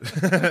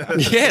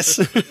 Yes.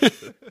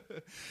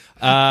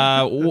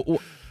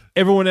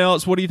 Everyone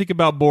else, what do you think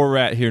about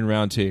Borat here in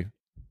round 2?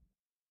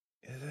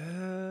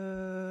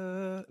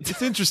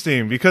 It's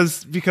interesting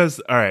because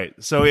all right,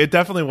 so it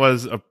definitely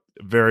was a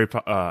very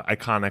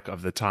iconic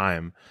of the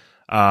time,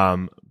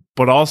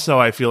 but also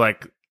I feel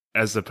like,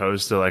 as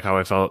opposed to like how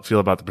I feel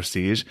about The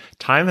Prestige,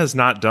 time has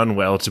not done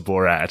well to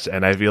Borat,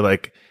 and I feel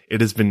like it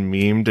has been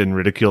memed and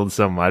ridiculed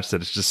so much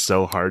that it's just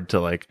so hard to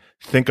like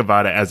think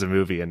about it as a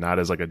movie and not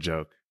as like a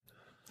joke.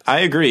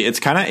 I agree.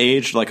 It's kind of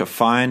aged like a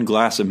fine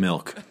glass of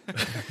milk.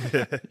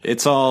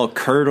 It's all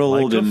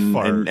curdled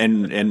like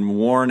and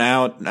worn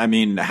out. I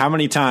mean, how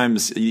many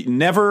times?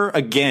 Never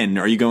again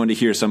are you going to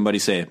hear somebody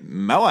say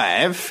 "my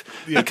wife"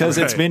 because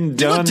it's been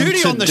done to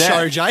duty on the death.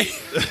 show, Jay.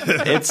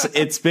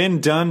 It's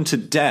been done to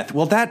death.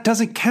 Well, that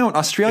doesn't count.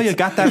 Australia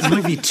got that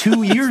movie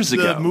 2 years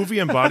ago. The movie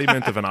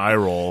embodiment of an eye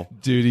roll.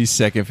 Duty's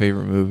second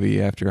favorite movie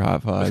after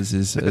Hot Fuzz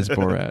is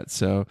Borat.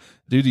 So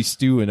Duty's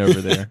stewing over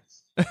there.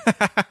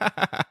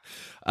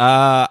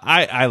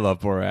 I love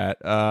Borat.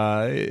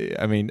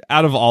 I mean,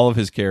 out of all of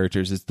his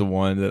characters, it's the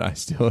one that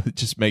it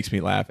just makes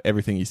me laugh.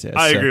 Everything he says.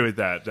 I agree with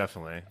that,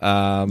 definitely.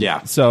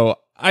 Yeah. So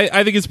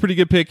I think it's a pretty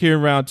good pick here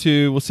in round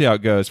 2. We'll see how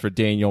it goes for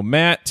Daniel.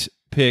 Matt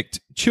picked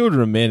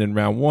Children of Men in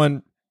round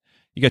 1.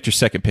 You got your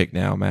second pick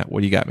now, Matt.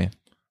 What do you got, man?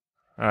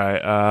 All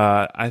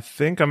right. I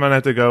think I'm gonna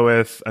have to go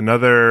with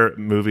another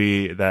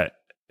movie that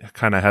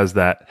kind of had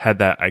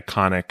that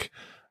iconic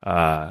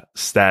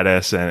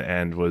status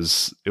and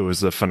was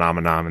a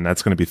phenomenon, and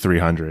that's going to be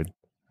 300.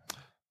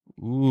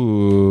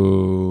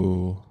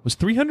 Ooh, was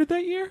 300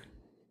 that year?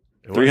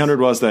 300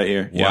 was that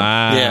year. Yeah.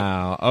 Wow.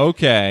 Yeah.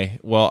 Okay.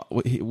 Well,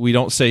 we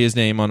don't say his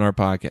name on our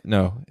podcast.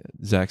 No,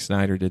 Zack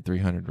Snyder did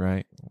 300,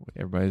 right?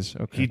 Everybody's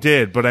okay. He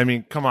did, but I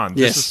mean, come on.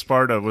 Yes. This is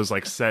Sparta was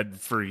like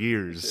said for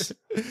years.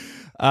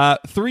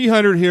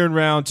 300 here in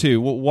round 2.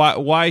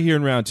 Why here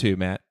in round 2,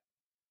 Matt?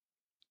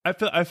 I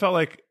felt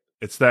like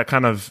it's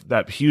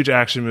that huge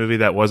action movie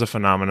that was a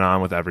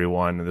phenomenon with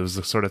everyone. It was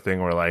the sort of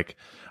thing where, like,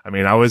 I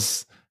mean, I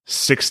was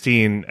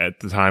 16 at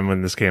the time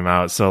when this came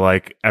out, so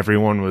like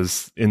everyone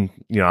was I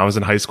was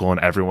in high school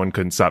and everyone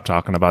couldn't stop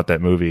talking about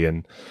that movie,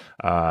 and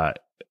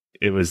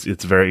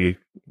it's very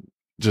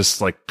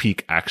just like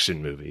peak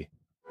action movie.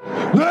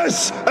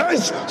 This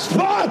is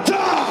Sparta!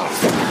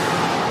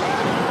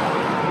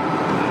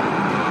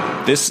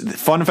 This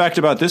fun fact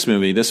about this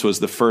movie, this was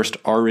the first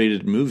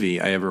R-rated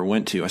movie I ever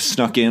went to. I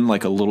snuck in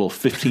like a little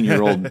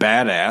 15-year-old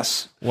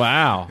badass.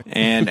 Wow.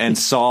 And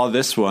saw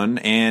this one,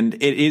 and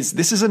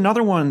this is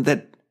another one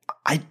that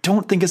I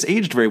don't think has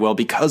aged very well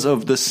because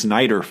of the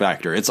Snyder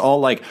factor. It's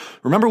all like,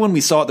 remember when we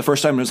saw it the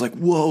first time and it was like,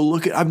 whoa,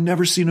 I've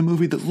never seen a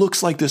movie that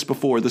looks like this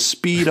before. The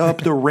speed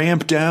up, the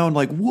ramp down,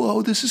 like,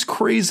 whoa, this is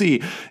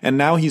crazy. And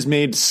now he's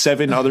made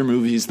 7 other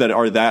movies that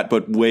are that,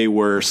 but way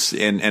worse.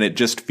 And it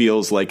just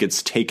feels like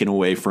it's taken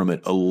away from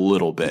it a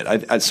little bit.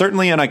 I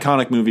certainly an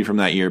iconic movie from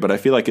that year, but I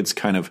feel like it's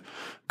kind of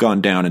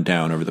gone down and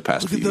down over the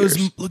past few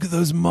years. Look at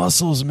those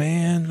muscles,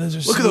 man.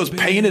 Look at those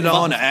painted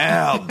on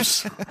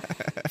abs.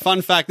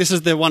 Fun fact, this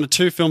is the 1 or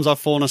 2 films I've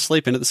fallen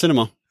asleep in at the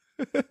cinema.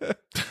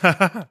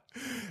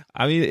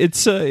 I mean,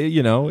 it's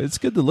it's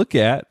good to look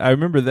at. I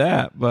remember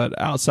that, but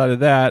outside of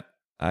that,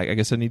 I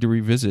guess I need to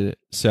revisit it.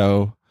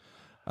 So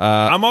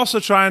I'm also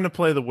trying to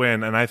play the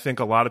win, and I think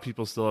a lot of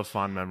people still have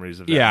fond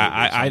memories of that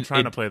movie, so I'm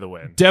trying to play the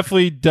win.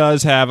 Definitely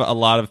does have a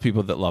lot of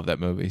people that love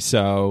that movie.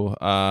 So,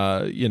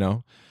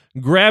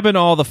 grabbing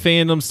all the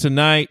fandoms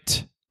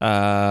tonight.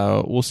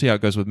 We'll see how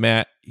it goes with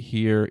Matt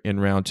here in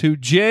round 2.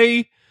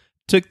 Jay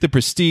took the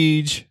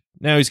Prestige.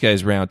 Now he's got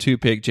his round 2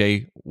 pick.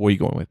 Jay, what are you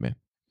going with, man?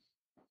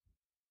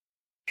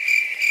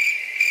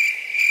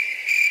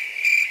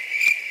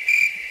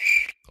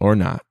 Or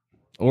not.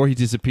 Or he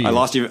disappeared. I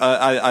lost you.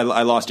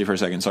 I lost you for a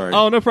second. Sorry.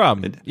 Oh, no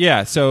problem.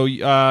 Yeah, so you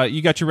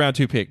got your round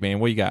 2 pick, man.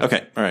 What you got?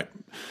 Okay. All right.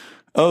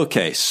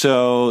 Okay,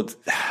 so,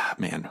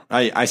 man,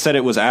 I said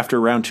it was after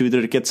round 2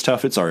 that it gets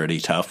tough. It's already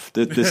tough.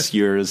 This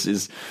year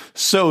is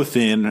so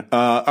thin.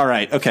 All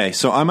right, okay,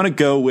 so I'm going to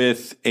go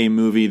with a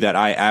movie that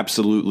I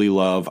absolutely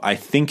love. I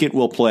think it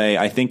will play.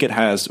 I think it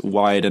has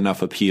wide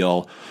enough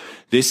appeal.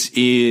 This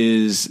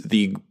is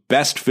the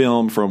best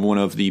film from one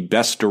of the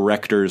best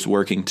directors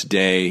working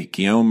today.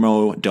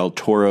 Guillermo del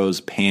Toro's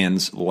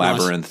Pan's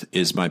Labyrinth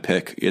is my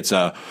pick. It's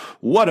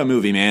what a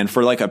movie, man.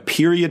 For like a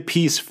period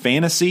piece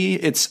fantasy,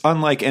 it's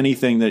unlike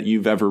anything that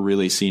you've ever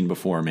really seen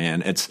before,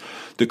 man. It's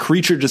the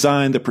creature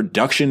design, the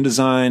production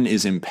design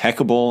is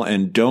impeccable,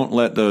 and don't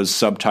let those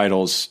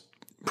subtitles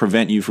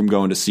prevent you from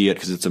going to see it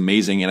because it's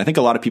amazing. And I think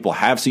a lot of people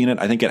have seen it.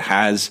 I think it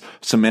has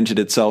cemented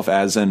itself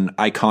as an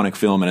iconic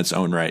film in its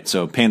own right.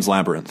 So Pan's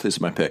Labyrinth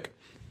is my pick.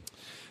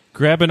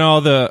 Grabbing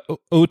all the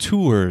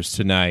auteurs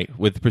tonight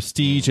with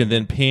Prestige and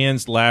then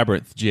Pan's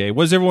Labyrinth. Jay,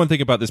 what does everyone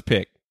think about this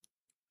pick?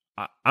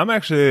 I'm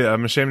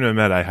ashamed to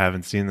admit I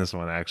haven't seen this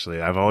one,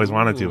 actually. I've always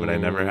wanted to, but I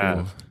never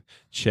have.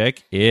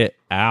 Check it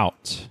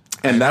out.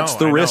 And that's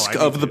the risk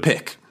of the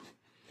pick.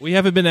 We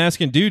haven't been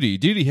asking Duty.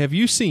 Duty, have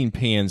you seen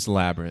Pan's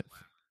Labyrinth?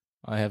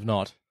 I have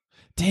not.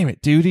 Damn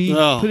it, Duty.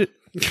 Oh. Put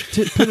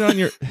it on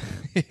your...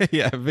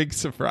 Yeah, big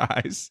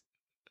surprise.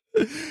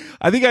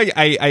 I think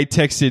I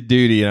texted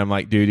Duty, and I'm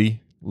like,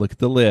 Duty, look at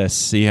the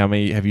list. See how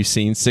many... Have you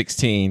seen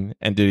 16?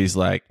 And Duty's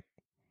like,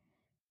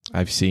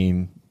 I've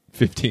seen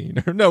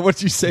 15. Or no,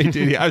 what'd you say,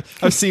 Duty?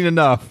 I've seen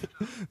enough.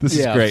 This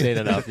is great. I've seen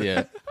enough,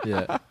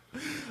 yeah.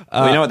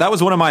 Well, you know what? That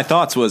was one of my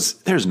thoughts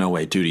was, there's no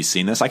way Duty's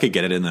seen this. I could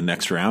get it in the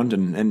next round.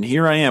 And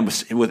here I am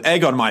with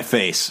egg on my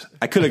face.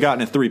 I could have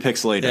gotten it 3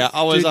 picks later. Yeah,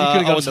 I was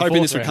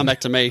hoping this would come back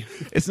to me.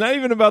 It's not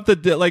even about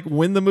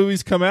when the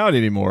movies come out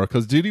anymore,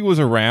 because Duty was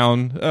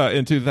around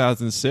in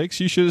 2006.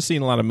 You should have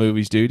seen a lot of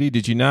movies, Duty.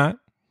 Did you not?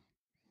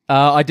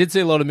 I did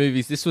see a lot of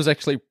movies. This was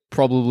actually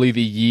probably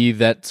the year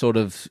that sort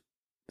of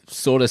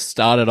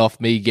started off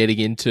me getting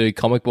into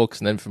comic books,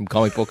 and then from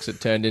comic books it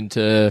turned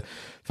into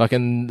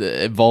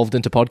evolved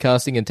into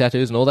podcasting and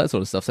tattoos and all that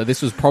sort of stuff. So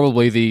this was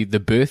probably the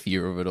birth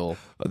year of it all.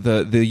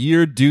 The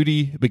year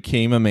Duty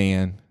became a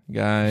man,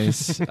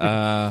 guys.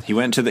 He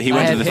went to the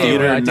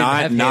theater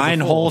nine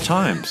whole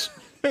times.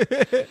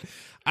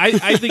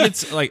 I think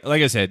it's like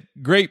I said,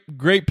 great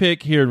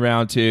pick here in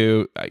round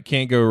 2. I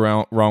can't go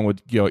wrong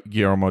with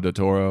Guillermo del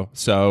Toro.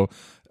 So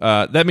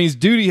that means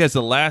Duty has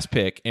the last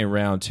pick in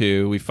round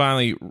 2. We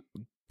finally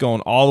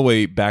going all the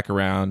way back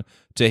around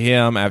to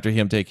him after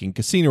him taking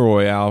Casino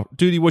Royale.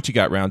 Duty, what you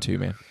got round 2,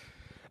 man?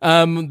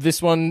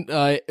 This one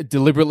I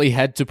deliberately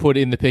had to put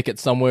in the pick at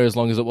somewhere as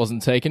long as it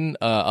wasn't taken.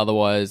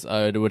 Otherwise,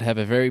 I would have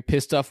a very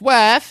pissed off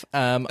wife.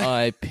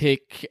 I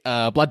pick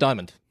Blood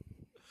Diamond.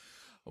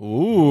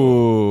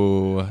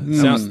 Ooh,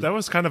 That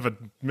was kind of a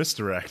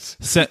misdirect.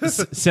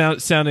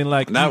 Sounding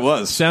like my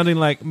wife.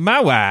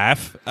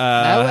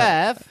 My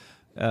wife.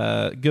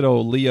 Good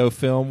old Leo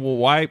film. Well,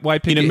 why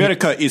pick in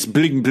America? It's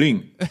bling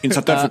bling. In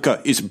South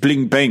Africa, it's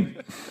bling bang.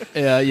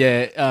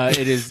 It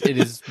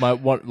is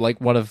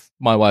one of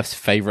my wife's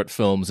favorite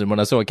films. And when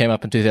I saw it came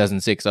up in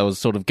 2006, I was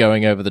sort of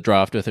going over the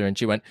draft with her, and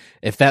she went,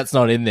 "If that's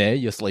not in there,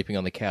 you're sleeping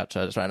on the couch."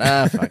 I just went,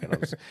 fuck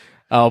it,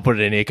 I'll put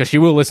it in here because she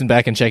will listen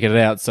back and check it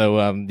out. So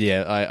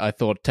I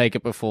thought take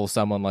it before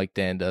someone like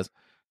Dan does.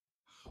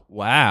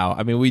 Wow.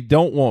 I mean, we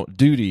don't want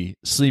Duty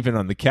sleeping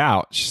on the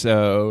couch.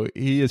 So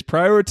he is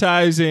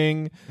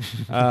prioritizing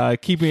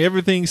keeping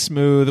everything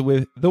smooth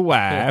with the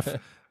wife.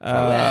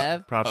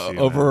 Props to you,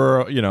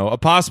 over, a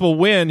possible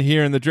win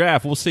here in the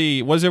draft. We'll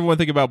see. What does everyone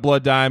think about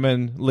Blood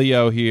Diamond,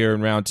 Leo, here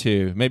in round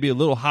 2? Maybe a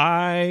little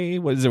high?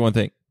 What does everyone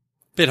think?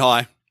 Bit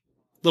high.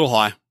 Little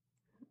high.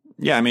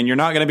 Yeah, I mean, you're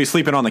not going to be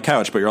sleeping on the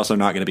couch, but you're also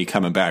not going to be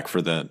coming back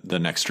for the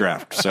next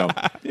draft. So,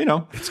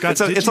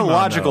 it's a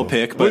logical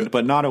pick,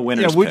 but not a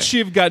winner's would pick. she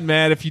have gotten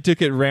mad if you took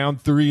it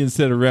round 3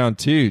 instead of round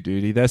 2,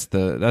 Duty? That's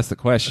the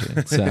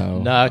question. So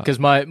no, because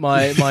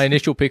my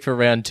initial pick for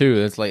round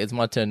 2, it's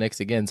my turn next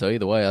again. So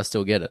either way, I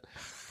still get it.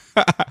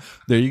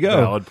 There you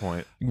go. Valid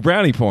point.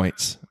 Brownie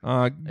points.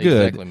 Good.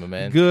 Exactly, my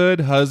man.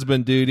 Good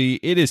husband, Duty.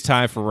 It is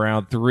time for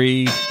round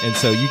 3, and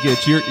so you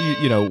get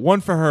your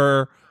one for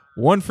her.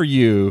 One for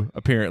you,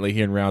 apparently,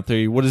 here in round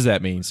 3. What does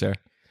that mean, sir?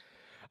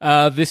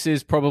 This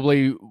is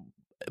probably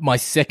my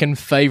second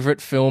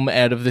favorite film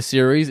out of the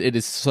series. It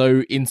is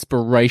so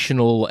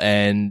inspirational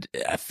and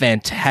a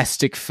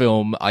fantastic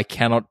film. I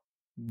cannot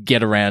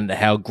get around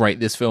how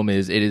great this film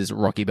is. It is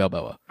Rocky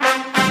Balboa.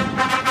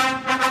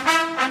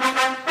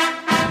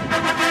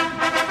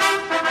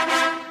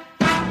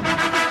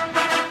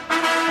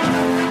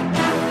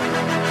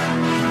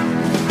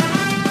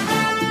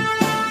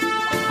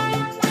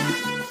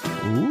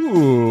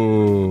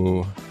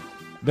 Ooh,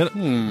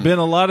 been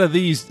a lot of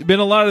these.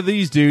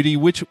 Duty.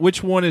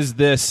 Which one is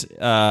this?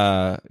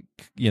 There's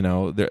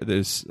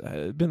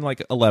been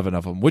like 11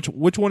 of them. Which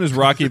one is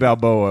Rocky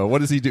Balboa?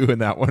 What does he do in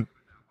that one?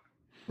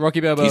 Rocky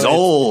Balboa. He's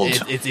old.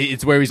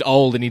 It's where he's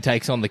old and he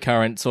takes on the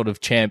current sort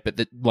of champ,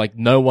 but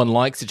no one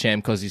likes the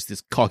champ because he's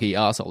this cocky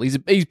asshole. He's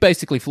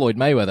basically Floyd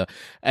Mayweather,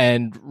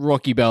 and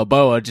Rocky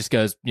Balboa just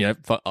goes,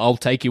 I'll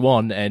take you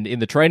on. And in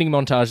the training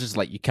montage, it's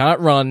like, you can't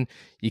run,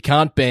 you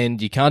can't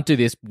bend, you can't do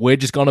this. We're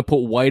just going to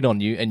put weight on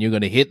you, and you're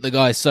going to hit the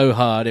guy so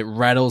hard it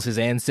rattles his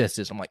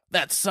ancestors. I'm like,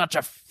 that's such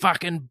a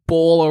fucking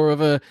baller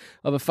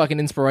of a fucking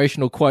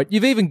inspirational quote.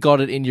 You've even got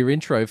it in your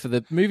intro for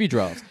the movie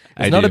drafts.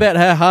 It's not about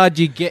how hard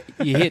you hit.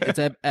 It's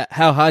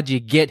how hard you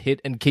get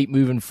hit and keep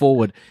moving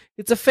forward.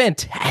 It's a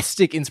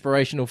fantastic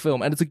inspirational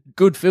film, and it's a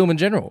good film in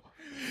general.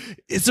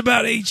 It's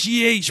about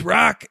HGH,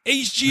 Rock.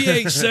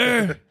 HGH,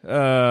 sir.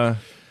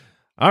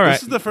 All right.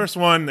 This is the first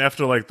one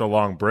after the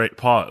long break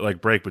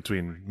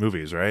between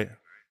movies, right?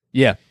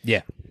 Yeah.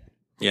 Yeah,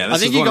 I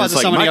think you guys are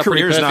summing my up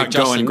pretty career's perfect,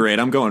 not going Justin. great.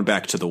 I'm going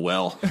back to the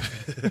well.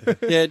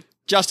 Yeah,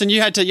 Justin,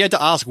 you had to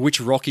ask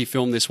which Rocky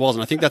film this was,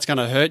 and I think that's going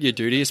to hurt your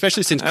duty,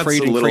 especially since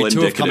Creed and Creed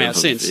 2 have come out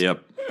since.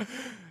 Yep.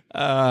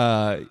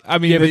 But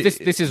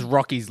this is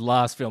Rocky's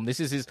last film. This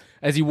is his,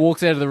 as he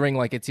walks out of the ring,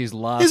 like it's his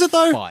last Is it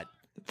though? fight.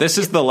 This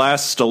is the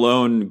last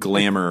Stallone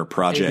glamour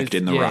project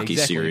in the Rocky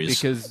series.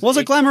 Because Was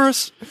it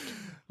glamorous?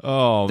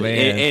 Oh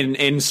man!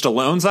 In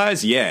Stallone's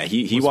eyes, yeah,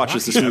 he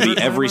watches this movie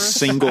every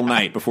single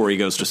night before he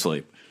goes to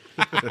sleep.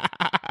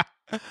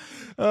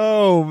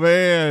 Oh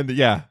man,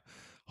 yeah.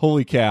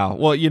 Holy cow.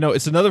 Well,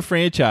 it's another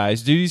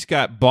franchise. Duty's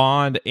got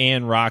Bond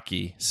and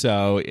Rocky.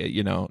 So,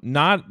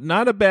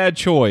 not a bad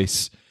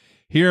choice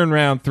here in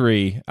round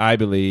 3, I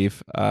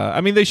believe.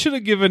 They should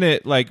have given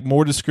it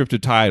more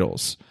descriptive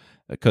titles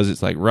because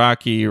it's like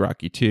Rocky,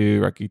 Rocky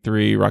 2, Rocky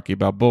 3, Rocky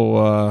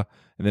Balboa,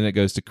 and then it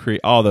goes to Creed,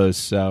 all those.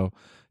 So,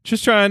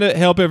 just trying to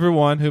help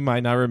everyone who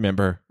might not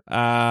remember.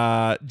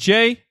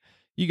 Jay,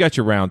 you got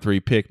your round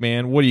 3 pick,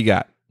 man. What do you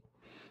got?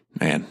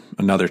 Man,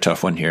 another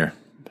tough one here.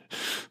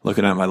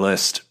 Looking at my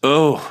list.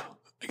 Oh,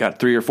 I got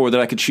 3 or 4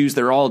 that I could choose.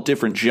 They're all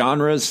different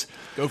genres.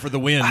 Go for the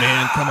win,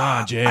 man. Come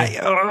on, Jay.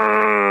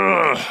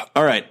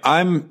 All right.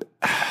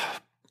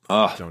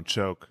 Don't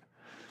choke.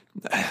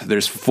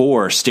 There's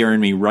 4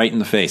 staring me right in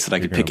the face that I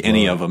could pick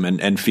any of them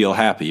and feel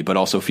happy, but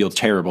also feel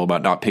terrible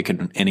about not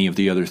picking any of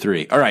the other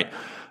 3. All right.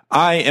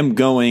 I am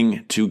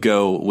going to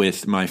go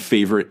with my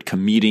favorite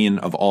comedian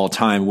of all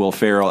time, Will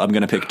Ferrell. I'm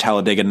going to pick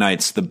Talladega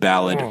Nights, The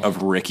Ballad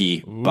of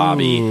Ricky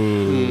Bobby.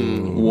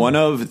 One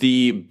of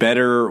the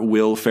better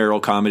Will Ferrell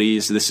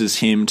comedies. This is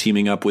him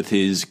teaming up with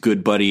his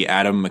good buddy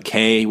Adam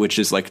McKay, which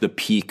is like the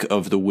peak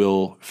of the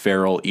Will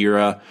Ferrell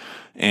era.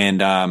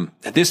 And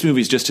this movie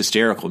is just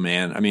hysterical,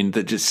 man. I mean,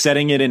 just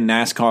setting it in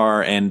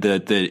NASCAR and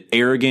the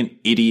arrogant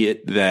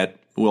idiot that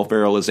Will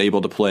Ferrell is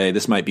able to play.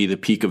 This might be the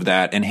peak of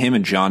that. And him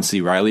and John C.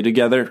 Reilly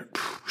together,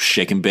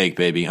 shake and bake,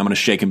 baby. I'm going to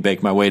shake and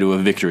bake my way to a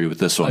victory with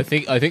this one. I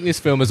think this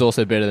film is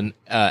also better than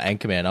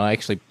Anchorman. I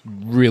actually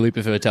really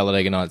prefer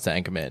Talladega Nights to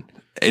Anchorman.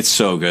 It's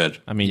so good.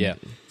 I mean, yeah.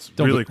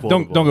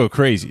 Don't go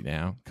crazy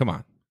now. Come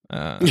on.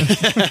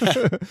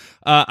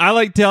 I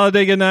like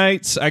Talladega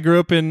Nights. I grew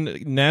up in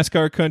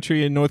NASCAR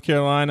country in North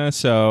Carolina,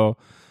 so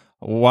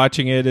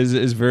watching it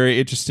is very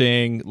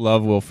interesting.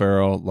 Love Will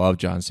Ferrell. Love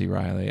John C.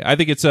 Reilly. I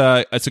think it's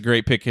a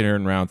great pick here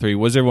in round 3.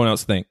 What does everyone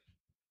else think?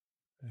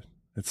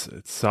 It's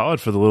solid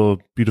for the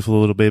beautiful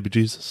little baby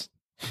Jesus.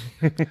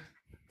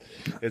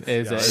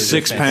 It's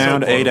 6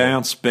 pound, 8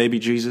 ounce baby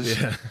Jesus.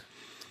 Yeah.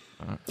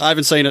 I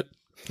haven't seen it.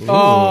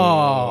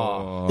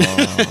 Oh.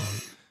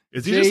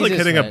 Is he just like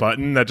hitting a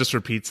button that just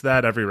repeats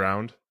that every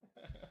round?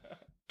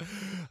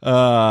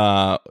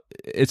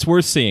 It's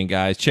worth seeing,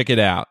 guys. Check it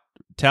out.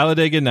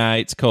 Talladega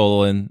Nights,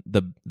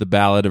 the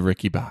Ballad of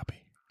Ricky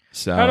Bobby.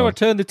 So, how do I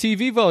turn the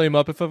TV volume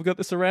up if I've got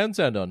the surround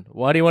sound on?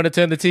 Why do you want to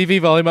turn the TV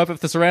volume up if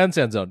the surround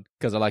sound's on?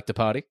 Because I like to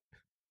party.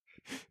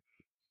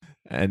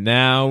 And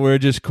now we're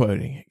just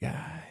quoting it,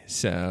 guys.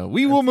 So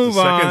we will move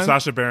on. Second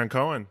Sacha Baron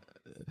Cohen.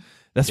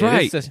 That's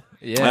right.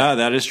 Yeah,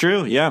 that is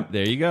true. Yeah,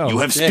 there you go. You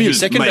have spilled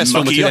second my best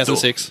film of macchiato.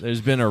 2006. There's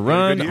been a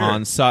run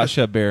on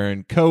Sacha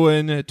Baron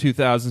Cohen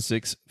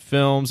 2006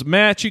 films.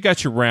 Matt, you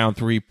got your round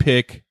 3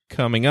 pick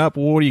coming up.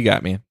 What do you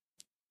got, man?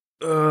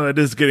 It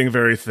is getting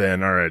very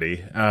thin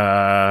already.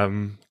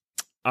 I'm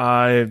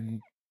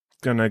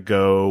gonna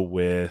go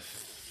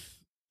with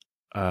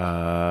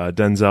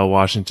Denzel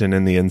Washington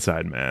in The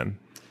Inside Man.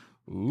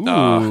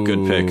 Ooh,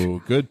 good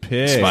pick. Good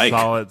pick.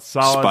 Spike.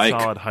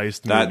 Solid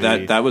heist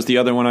movie. That was the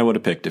other one I would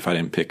have picked if I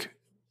didn't pick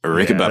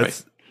Ricky Bobby.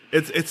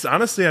 It's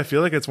honestly, I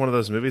feel like it's one of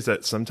those movies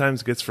that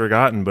sometimes gets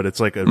forgotten, but it's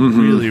like a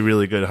really,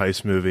 really good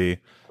heist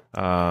movie.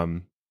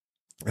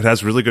 It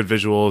has really good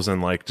visuals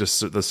and like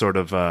just the sort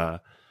of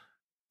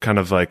kind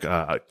of like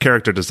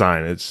character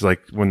design. It's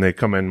like when they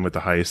come in with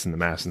the heist and the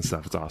mask and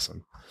stuff, it's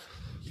awesome.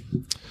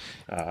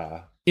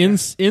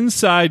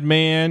 Inside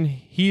Man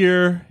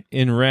here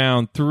in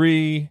round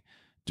 3.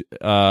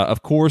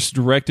 Of course,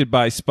 directed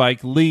by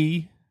Spike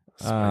Lee.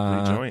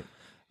 Spike Lee joint.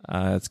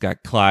 It's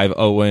got Clive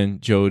Owen,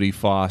 Jodie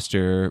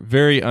Foster.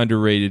 Very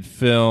underrated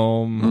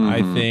film,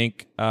 I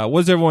think.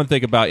 What does everyone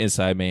think about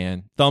Inside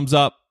Man? Thumbs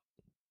up?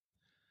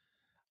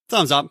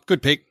 Thumbs up.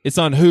 Good pick. It's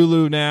on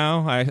Hulu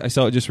now. I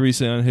saw it just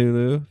recently on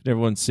Hulu. If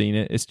everyone's seen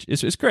it.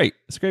 It's great.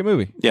 It's a great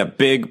movie. Yeah,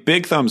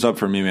 big thumbs up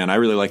for me, man. I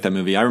really like that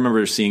movie. I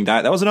remember seeing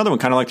that. That was another one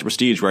kind of like The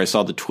Prestige where I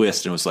saw the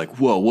twist and was like,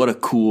 whoa, what a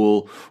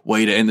cool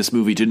way to end this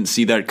movie. Didn't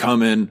see that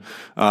coming.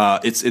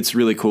 It's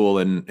really cool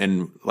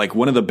and like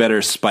one of the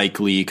better Spike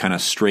Lee kind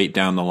of straight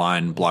down the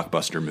line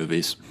blockbuster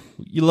movies.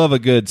 You love a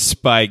good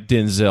Spike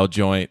Denzel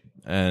joint.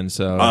 And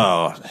so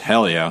oh,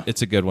 hell yeah.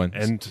 It's a good one.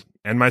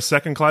 And my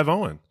second Clive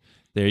Owen.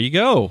 There you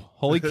go.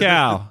 Holy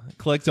cow.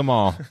 Collect them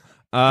all.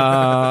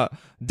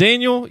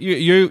 Daniel,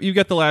 you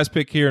got the last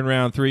pick here in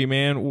round 3,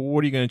 man.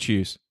 What are you going to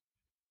choose?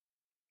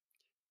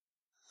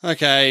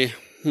 Okay.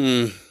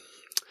 I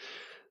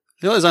feel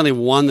there's only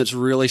one that's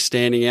really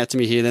standing out to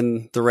me here.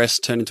 Then the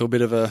rest turn into a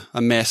bit of a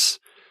mess.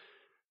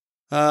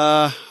 All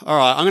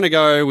right. I'm going to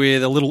go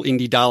with a little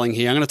indie darling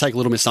here. I'm going to take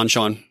Little Miss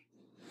Sunshine.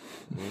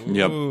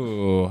 Yep.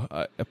 Ooh,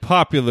 a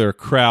popular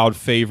crowd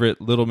favorite,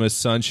 Little Miss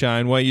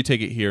Sunshine. Why don't you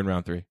take it here in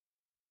round 3?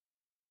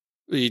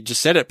 You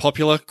just said it,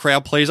 popular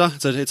crowd pleaser.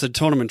 It's a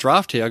tournament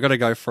draft here. I got to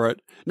go for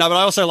it. No, but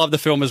I also love the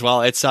film as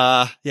well. It's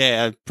a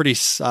pretty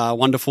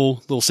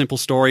wonderful little simple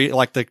story.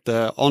 Like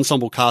the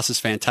ensemble cast is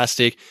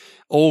fantastic.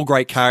 All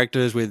great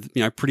characters with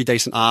pretty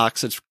decent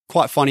arcs. It's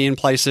quite funny in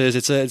places.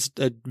 It's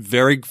a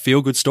very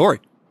feel good story.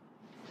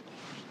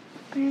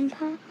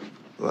 Grandpa.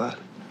 What?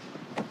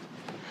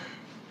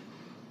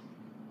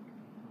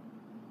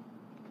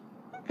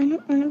 I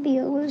don't want to be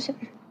a loser.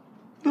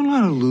 You're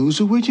not a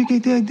loser. Where'd you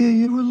get the idea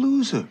you're a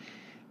loser?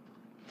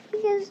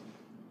 Because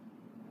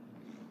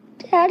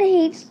Dad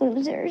hates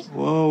losers.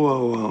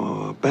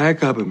 Whoa.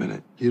 Back up a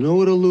minute. You know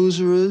what a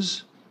loser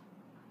is?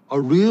 A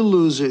real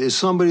loser is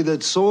somebody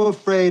that's so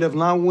afraid of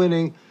not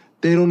winning,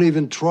 they don't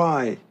even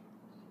try.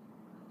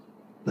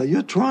 Now,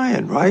 you're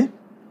trying, right?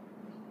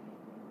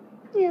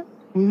 Yeah.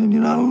 Well, then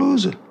you're not a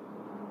loser.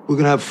 We're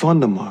going to have fun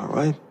tomorrow,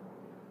 right?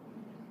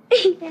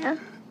 Yeah.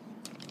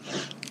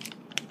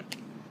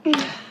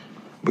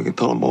 We can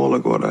tell them all to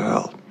go to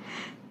hell.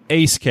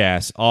 Ace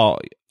cast, all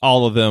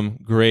of them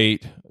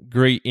great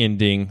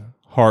ending,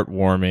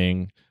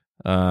 heartwarming.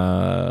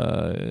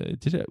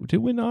 Did it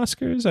win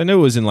Oscars? I know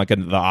it was in like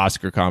the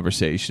Oscar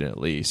conversation at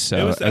least.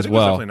 So I as think it was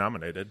well, definitely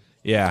nominated.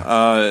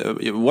 Yeah.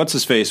 What's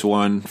his face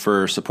won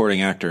for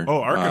supporting actor?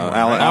 Oh, Arkin.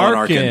 Alan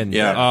Arkin.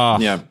 Yeah.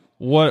 Yeah.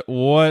 What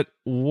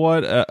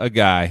a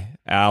guy,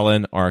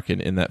 Alan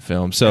Arkin in that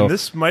film. So And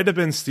this might have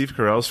been Steve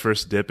Carell's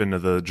first dip into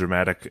the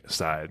dramatic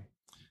side.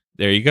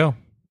 there you go.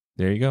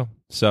 There you go.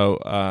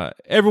 So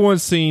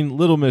everyone's seen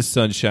Little Miss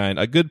Sunshine,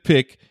 a good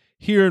pick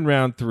here in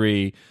round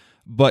 3.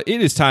 But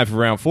it is time for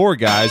round 4,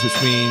 guys, which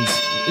means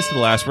it's the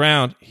last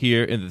round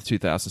here in the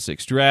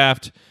 2006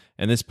 draft.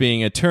 And this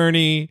being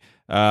attorney,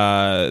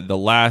 the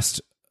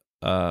last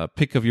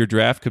pick of your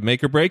draft could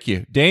make or break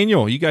you.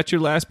 Daniel, you got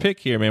your last pick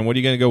here, man. What are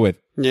you going to go with?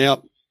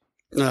 Yep.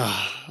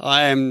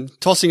 I am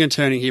tossing and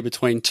turning here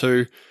between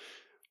two.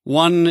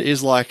 One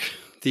is like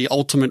the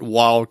ultimate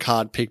wild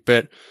card pick,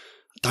 but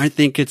I don't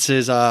think it's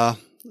as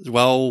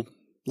well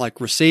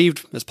like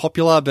received, as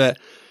popular. But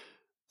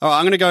all right,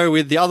 I'm going to go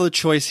with the other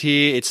choice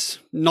here. It's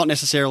not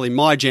necessarily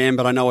my jam,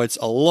 but I know it's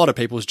a lot of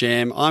people's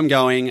jam. I'm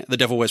going The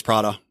Devil Wears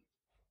Prada.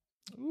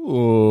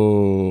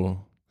 Ooh.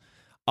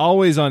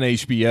 Always on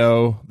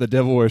HBO, The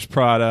Devil Wears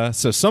Prada.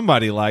 So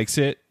somebody likes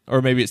it,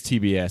 or maybe it's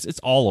TBS. It's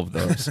all of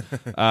those.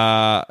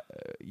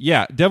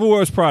 Yeah, Devil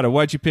Wears Prada.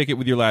 Why'd you pick it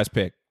with your last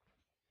pick?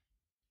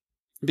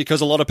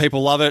 Because a lot of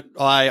people love it.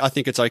 I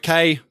think it's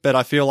okay, but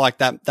I feel like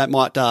that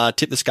might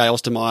tip the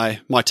scales to my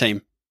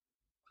team.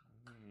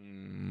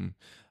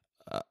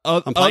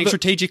 I'm playing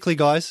strategically,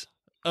 guys.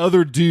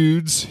 Other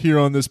dudes here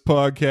on this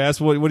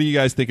podcast, what do you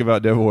guys think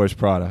about Devil Wears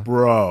Prada?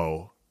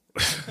 Bro.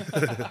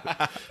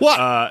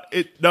 What?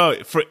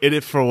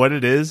 For what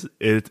it is,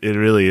 it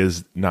really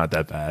is not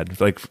that bad.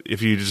 Like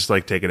if you just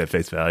like take it at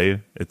face value,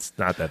 it's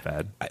not that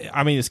bad.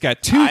 I mean, it's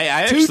got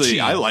Tucci.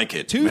 I like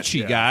it.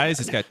 Tucci,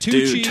 guys. It's got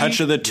Tucci. Dude, Touch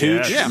of the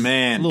Tooch. Yeah.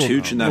 Man, Little-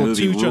 Tooch in that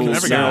movie little Tooch on the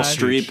rules. side.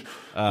 Meryl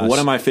Streep. One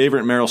of my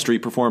favorite Meryl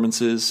Streep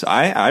performances.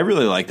 I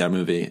really like that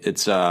movie.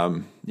 It's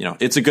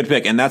it's a good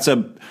pick, and that's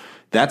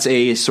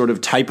a sort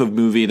of type of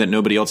movie that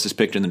nobody else has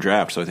picked in the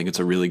draft. So I think it's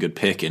a really good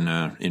pick in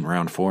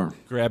round 4.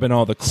 Grabbing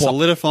all the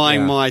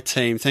Solidifying my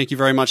team. Thank you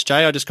very much,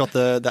 Jay. I just got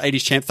the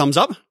 80s champ thumbs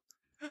up.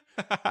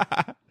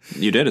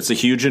 You did. It's a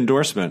huge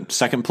endorsement.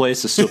 Second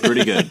place is still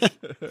pretty good.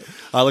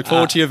 I look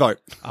forward to your vote.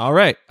 All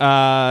right.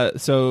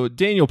 So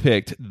Daniel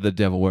picked The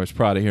Devil Wears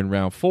Prada here in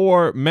round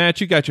 4. Matt,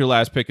 you got your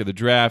last pick of the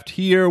draft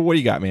here. What do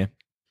you got, man?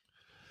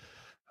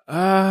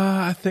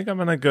 I think I'm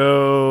gonna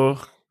go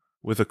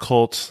with a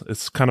cult.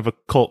 It's kind of a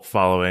cult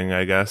following,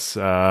 I guess.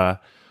 The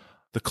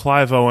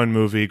Clive Owen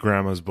movie,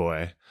 Grandma's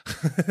Boy.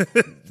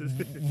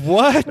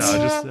 What?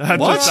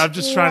 No, I'm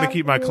just trying to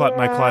keep my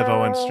Clive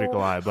Owen streak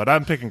alive, but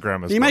I'm picking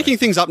Grandma's Boy. Are you making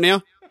things up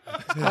now?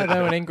 Clive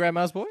Owen in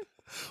Grandma's Boy?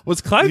 Was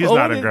Clive He's Owen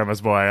not in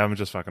Grandma's Boy. I'm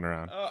just fucking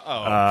around.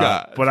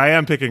 God. But I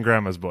am picking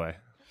Grandma's Boy.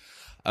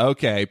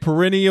 Okay,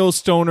 perennial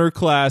stoner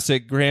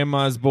classic,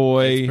 Grandma's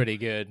Boy. It's pretty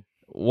good.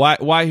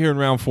 Why here in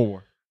round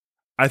 4?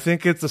 I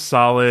think it's a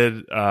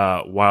solid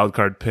wild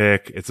card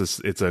pick.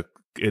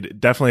 It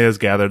definitely has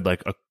gathered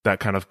like that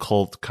kind of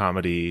cult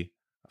comedy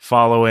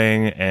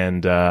following,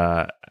 and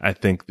I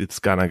think it's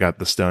kind of got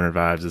the stoner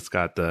vibes. It's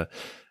got the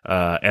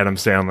Adam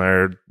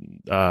Sandler.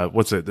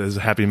 What's it? This is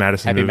Happy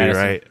Madison movie,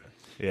 Madison. right?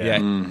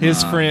 Yeah,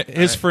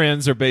 his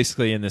friends are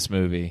basically in this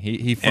movie.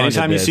 He funded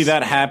Anytime this. you see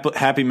that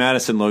Happy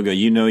Madison logo,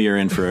 you know you're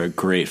in for a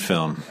great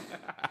film.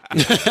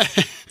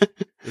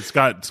 It's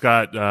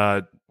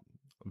got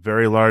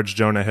very large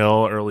Jonah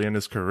Hill early in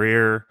his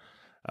career.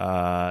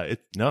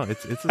 It's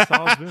a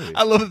solid movie.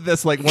 I love that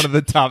that's like one of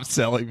the top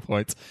selling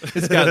points.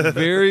 It's got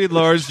very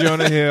large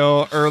Jonah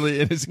Hill early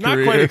in his Not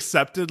career. quite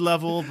accepted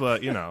level,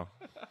 but you know.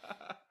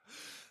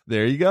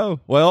 There you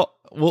go. Well,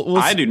 we'll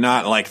I do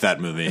not like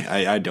that movie.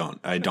 I don't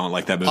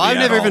like that movie. I've at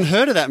never all. even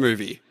heard of that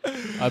movie.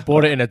 I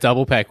bought it in a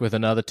double pack with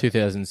another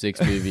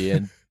 2006 movie,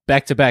 and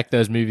back to back,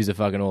 those movies are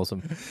fucking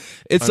awesome.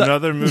 It's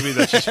another movie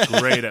that's just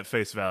great at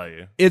face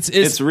value.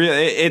 It's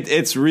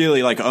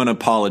really like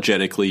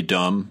unapologetically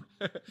dumb.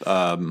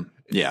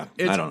 Yeah,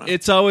 I don't know.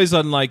 It's always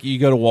on like you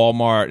go to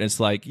Walmart and it's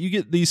like you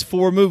get these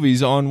 4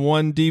 movies on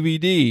one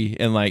DVD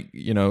and like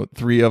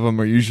 3 of them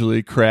are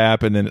usually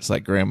crap and then it's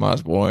like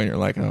Grandma's Boy and you're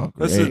like, oh,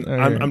 great. Listen, All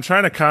right. I'm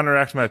trying to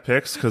counteract my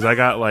picks because I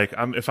got like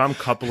if I'm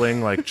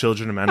coupling like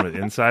Children of Men with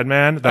Inside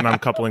Man, then I'm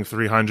coupling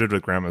 300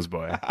 with Grandma's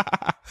Boy.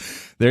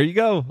 There you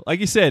go.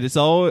 Like you said, it's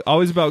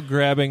always about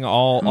grabbing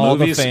all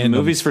Movies, the fandom.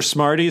 movies for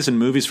smarties and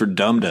movies for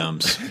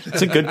dum-dums.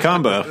 It's a good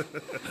combo.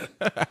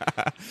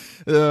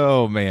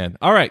 Oh man!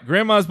 All right,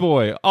 Grandma's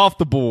Boy off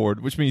the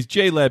board, which means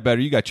Jay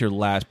Ledbetter, you got your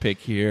last pick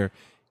here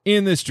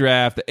in this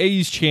draft. The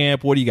 80s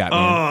champ. What do you got,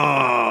 man?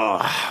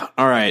 Oh,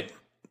 all right.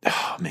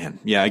 Oh man,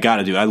 yeah, I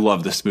gotta do. I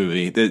love this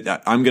movie.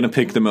 I'm gonna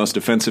pick the most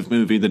offensive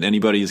movie that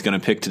anybody is gonna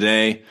pick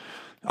today.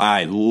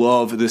 I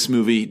love this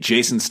movie.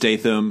 Jason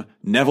Statham,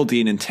 Neville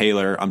Dean, and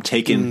Taylor. I'm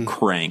taking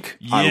Crank.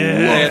 I love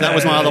Yeah, that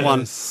was my other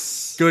one.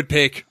 Good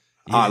pick.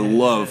 I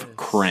love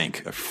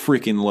Crank. I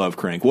freaking love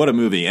Crank. What a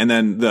movie. And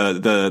then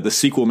the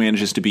sequel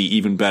manages to be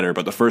even better,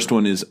 but the first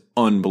one is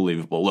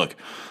unbelievable. Look,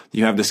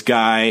 you have this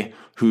guy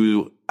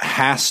who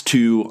has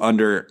to,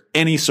 under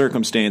any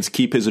circumstance,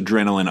 keep his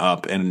adrenaline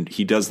up, and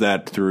he does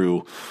that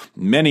through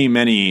many,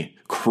 many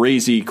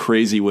crazy,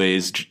 crazy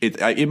ways.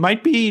 It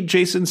might be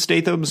Jason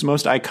Statham's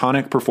most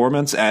iconic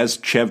performance as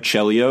Chev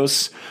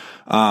Chelios.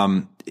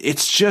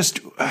 It's just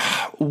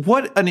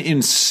what an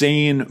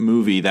insane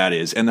movie that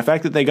is, and the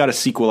fact that they got a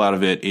sequel out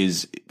of it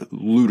is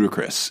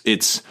ludicrous.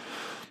 It's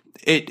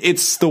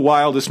the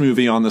wildest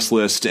movie on this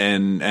list,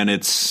 and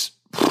it's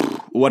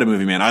what a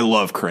movie, man. I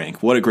love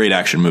Crank. What a great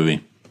action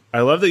movie. I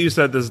love that you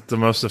said this is the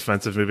most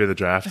offensive movie of the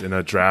draft in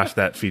a draft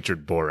that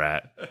featured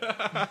Borat.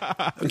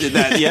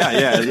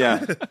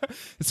 Yeah.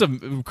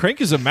 Crank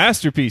is a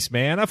masterpiece,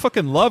 man. I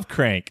fucking love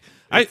Crank.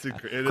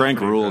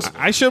 Crank rules.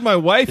 I showed my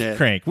wife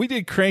Crank. We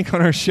did Crank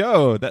on our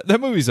show.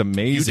 That movie's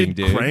amazing, you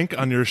did dude. Crank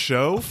on your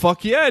show?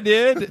 Fuck yeah, I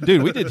did.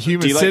 Dude, we did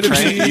Human Do you like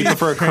Centipede. Crank? Do you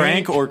prefer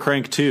Crank or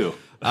Crank 2?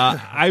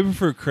 I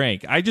prefer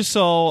Crank. I just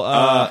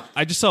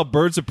saw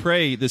Birds of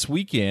Prey this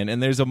weekend,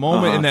 and there's a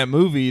moment in that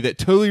movie that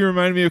totally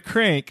reminded me of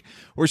Crank,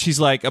 where she's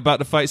like about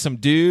to fight some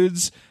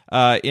dudes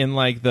in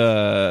like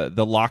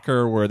the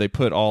locker where they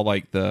put all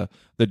like the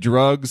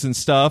drugs and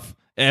stuff,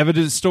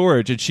 evidence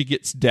storage, and she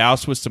gets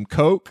doused with some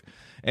coke,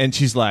 and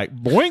she's like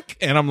boink,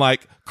 and I'm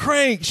like,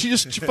 Crank. She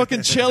just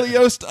fucking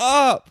Cheliosed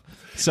up.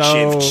 So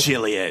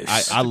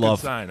Chelios. I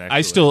love. sign,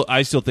 I still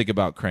think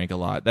about Crank a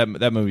lot.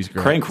 That movie's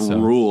great. Crank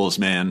rules,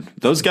 man.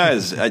 Those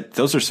guys,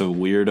 those are some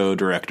weirdo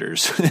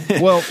directors.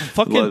 Well,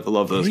 fucking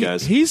love those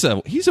guys. He's a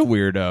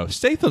weirdo.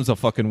 Statham's a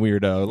fucking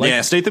weirdo. Like,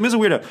 yeah, Statham is a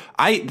weirdo.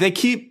 I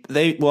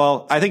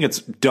think it's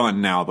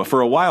done now, but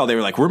for a while they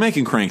were like, we're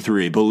making Crank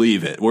 3,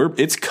 believe it.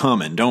 It's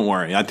coming. Don't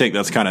worry. I think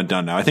that's kind of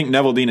done now. I think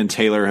Neville Dean and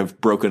Taylor have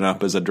broken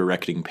up as a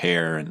directing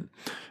pair, and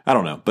I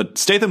don't know, but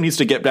Statham needs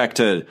to get back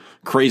to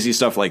crazy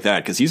stuff like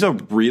that, because he's a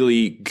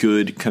really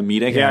good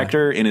comedic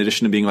actor in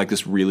addition to being like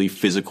this really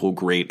physical,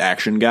 great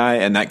action guy,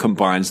 and that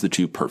combines the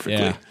two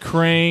perfectly. Yeah.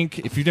 Crank,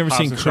 if you've never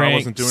seen Hobbs & Crank, Shaw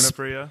wasn't doing it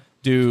for you?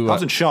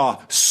 Hobbs and Shaw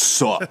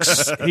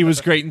sucks. He was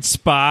great in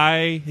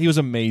Spy. He was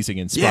amazing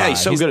in Spy. Yeah,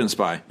 he's so good in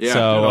Spy. Yeah,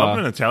 So, I love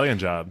an Italian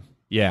job.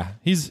 Yeah,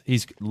 he's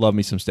love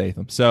me some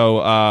Statham. So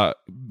a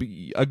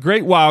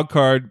great wild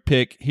card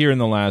pick here in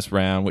the last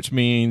round, which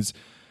means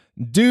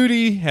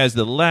Duty has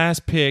the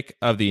last pick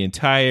of the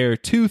entire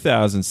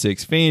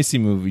 2006 fantasy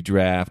movie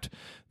draft.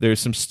 There's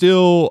some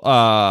still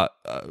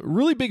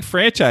really big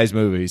franchise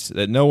movies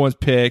that no one's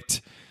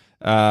picked.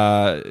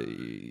 What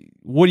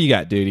do you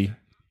got, Duty?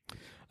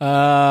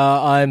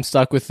 I'm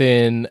stuck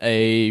within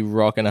a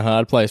rock and a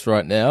hard place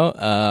right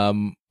now.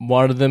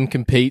 One of them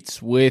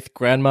competes with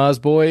Grandma's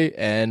Boy,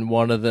 and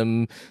one of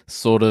them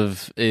sort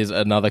of is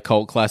another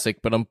cult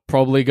classic, but I'm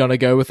probably going to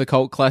go with a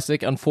cult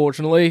classic,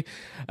 unfortunately,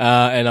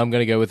 and I'm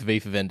going to go with V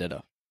for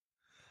Vendetta.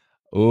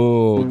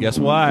 Oh, guess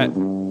what?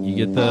 You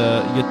get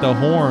the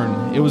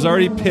horn. It was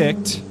already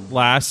picked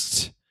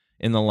last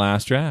in the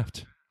last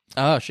draft.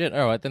 Oh, shit.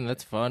 All right, then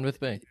that's fine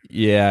with me.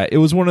 Yeah, it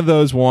was one of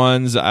those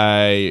ones.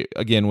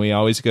 We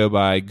always go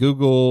by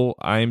Google,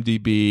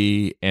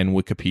 IMDb, and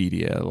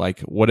Wikipedia.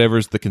 Like,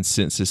 whatever's the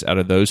consensus out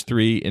of those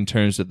three in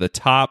terms of the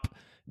top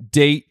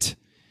date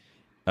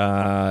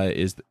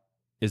is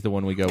the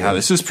one we go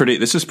with. This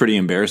is pretty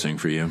embarrassing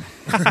for you.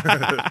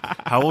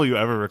 How will you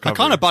ever recover? I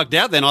kind of bugged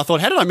out then. I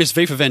thought, how did I miss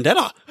V for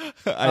Vendetta?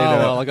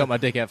 I got my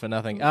dick out for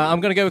nothing.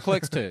 I'm going to go with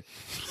Clerks 2.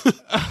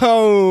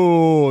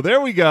 Oh, there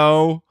we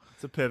go.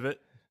 It's a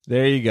pivot.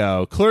 There you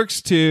go.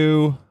 Clerks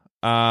 2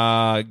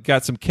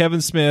 got some Kevin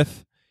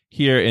Smith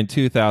here in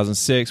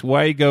 2006.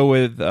 Why you go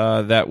with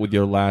that with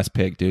your last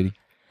pick, Duty?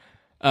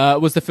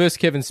 It was the first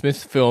Kevin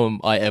Smith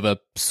film I ever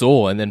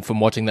saw, and then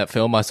from watching that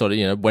film, I sort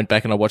of went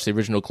back and I watched the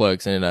original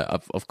Clerks, and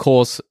of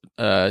course,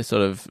 sort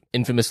of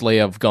infamously,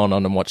 I've gone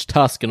on and watched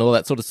Tusk and all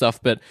that sort of stuff.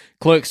 But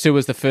Clerks 2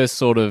 was the first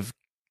sort of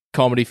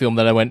comedy film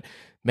that I went,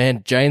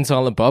 man, Jay and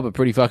Silent Bob are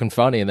pretty fucking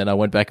funny, and then I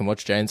went back and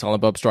watched Jay and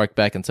Silent Bob Strike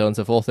Back and so on and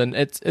so forth, and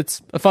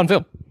it's a fun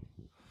film.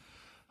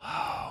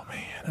 Oh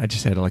man, I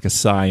just had like a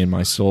sigh in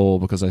my soul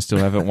because I still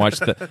haven't watched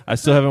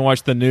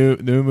the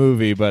new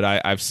movie, but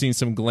I've seen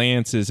some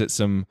glances at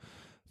some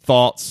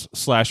thoughts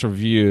 /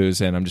 reviews,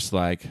 and I'm just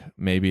like,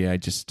 maybe I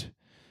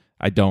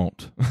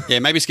don't. Yeah,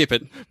 maybe skip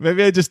it.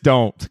 Maybe I just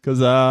don't,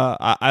 because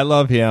I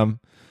love him.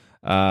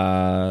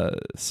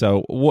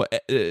 So what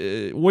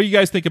do you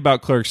guys think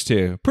about Clerks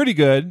 2? Pretty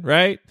good,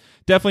 right?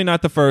 Definitely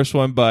not the first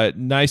one, but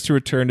nice to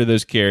return to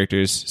those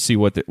characters, see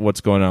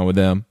what's going on with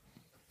them.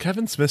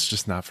 Kevin Smith's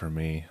just not for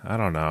me. I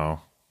don't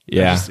know.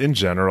 Yeah. Just in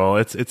general,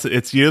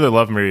 it's you either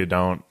love him or you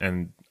don't,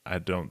 and I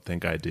don't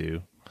think I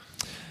do.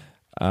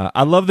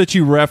 I love that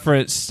you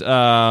referenced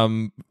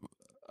what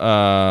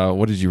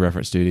did you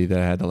reference, Duty, that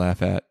I had to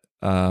laugh at?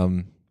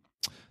 The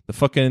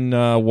fucking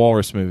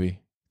walrus movie.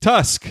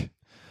 Tusk.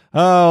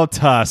 Oh,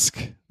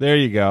 Tusk. There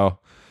you go.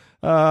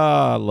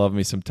 I love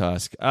me some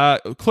Tusk.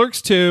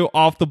 Clerks 2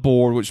 off the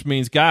board, which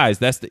means, guys,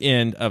 that's the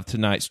end of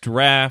tonight's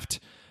draft.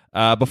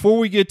 Before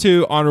we get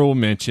to honorable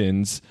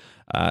mentions,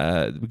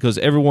 because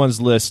everyone's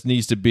list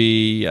needs to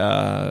be,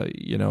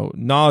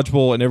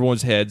 knowledgeable in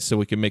everyone's head so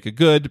we can make a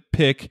good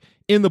pick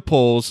in the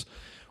polls.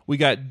 We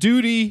got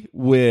Duty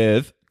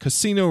with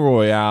Casino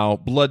Royale,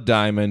 Blood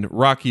Diamond,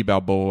 Rocky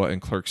Balboa,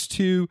 and Clerks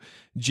 2.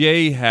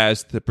 Jay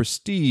has The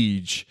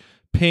Prestige,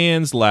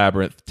 Pan's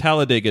Labyrinth,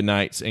 Talladega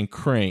Nights, and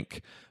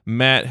Crank.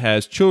 Matt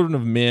has Children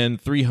of Men,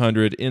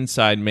 300,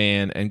 Inside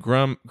Man, and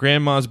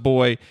Grandma's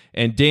Boy.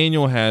 And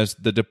Daniel has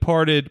The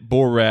Departed,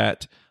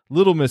 Borat,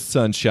 Little Miss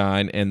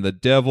Sunshine, and The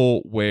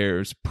Devil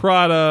Wears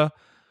Prada.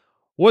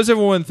 What does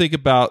everyone think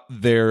about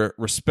their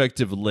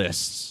respective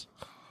lists?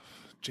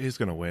 Jay's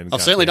going to win.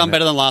 I've certainly done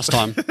better than last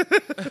time.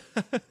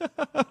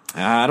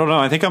 I don't know.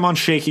 I think I'm on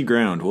shaky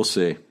ground. We'll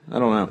see. I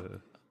don't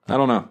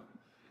know.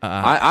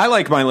 I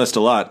like my list a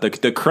lot.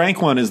 The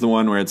Crank one is the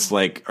one where it's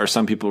like, are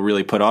some people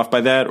really put off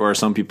by that, or are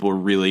some people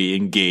really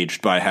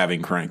engaged by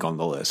having Crank on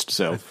the list?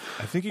 So I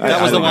think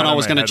that was the one I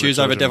was going to choose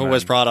over Devil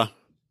Wears Prada.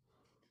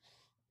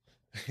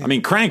 I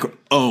mean, Crank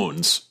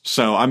owns,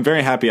 so I'm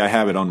very happy I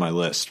have it on my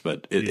list,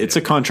 but it's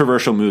a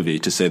controversial movie,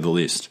 to say the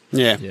least.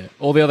 Yeah.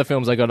 All the other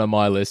films I got on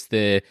my list,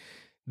 they're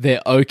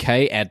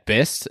okay at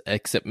best,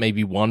 except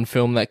maybe one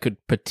film that could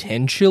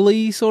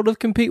potentially sort of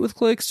compete with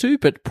Clerks 2,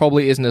 but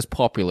probably isn't as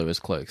popular as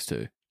Clerks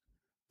 2.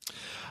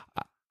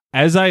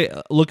 As I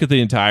look at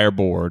the entire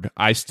board,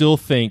 I still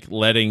think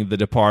letting The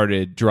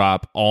Departed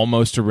drop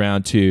almost to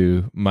round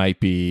 2 might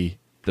be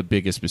the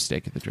biggest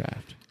mistake of the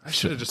draft. I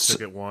should have just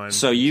took it one.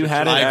 So you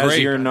had it as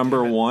your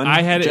number one,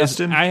 I had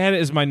Justin? I had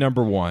it as my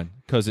number one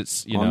because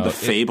it's the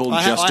fabled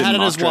Justin I had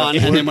it as mock one,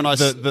 draft. and then when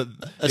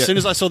as soon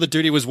as I saw the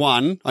Duty was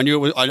one, I knew it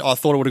was. I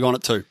thought it would have gone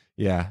at 2.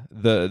 Yeah,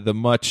 the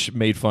much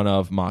made fun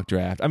of mock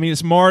draft. I mean,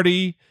 it's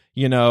Marty.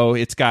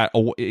 It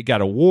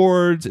got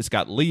awards. It's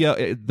got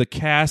Leo. The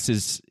cast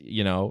is,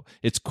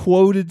 it's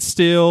quoted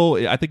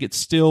still. I think it's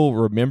still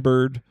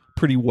remembered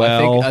pretty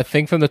well. I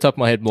think from the top of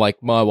my head,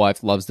 like, my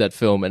wife loves that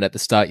film, and at the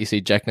start you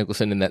see Jack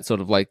Nicholson in that sort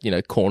of like,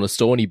 corner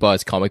store, and he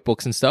buys comic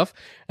books and stuff,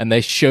 and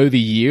they show the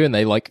year and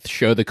they like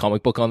show the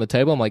comic book on the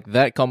table. I'm like,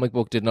 that comic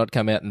book did not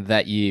come out in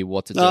that year.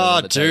 What's it doing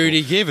on the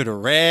Duty, give it a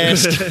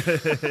rest.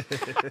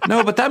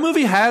 No, but that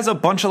movie has a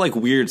bunch of like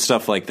weird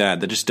stuff like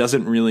that just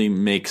doesn't really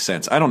make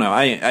sense. I don't know.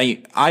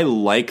 I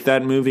like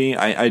that movie.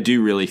 I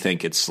do really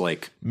think it's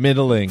like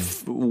middling,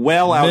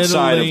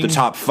 outside of the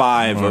top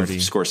 5 Marty.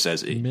 of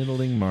Scorsese.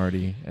 Middling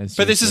Marty.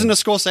 But this isn't a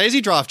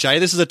Scorsese draft, Jay.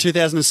 This is a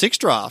 2006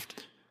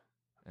 draft.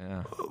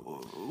 Yeah.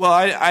 Well,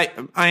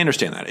 I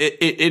understand that.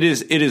 It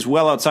is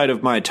well outside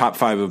of my top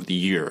 5 of the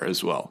year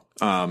as well.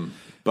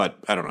 But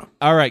I don't know.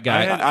 All right,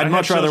 guys. I'd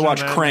much rather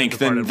watch Crank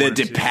than The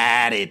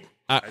Departed.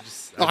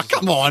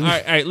 Come on. All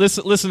right,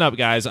 listen up,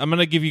 guys. I'm going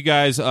to give you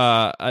guys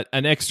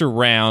an extra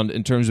round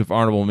in terms of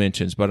honorable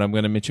mentions, but I'm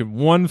going to mention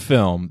one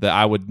film that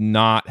I would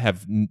not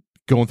have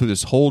gone through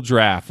this whole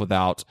draft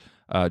without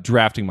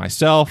drafting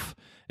myself,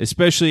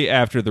 especially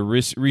after the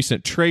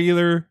recent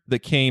trailer that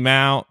came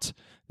out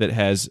that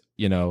has,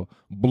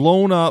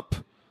 blown up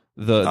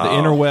the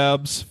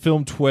interwebs,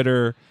 film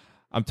Twitter.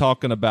 I'm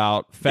talking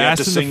about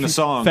Fast and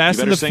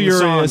the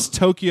Furious,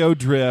 Tokyo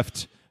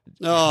Drift.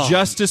 Oh.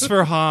 Justice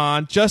for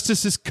Han.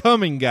 Justice is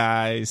coming,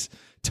 guys.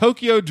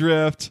 Tokyo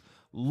Drift.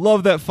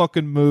 Love that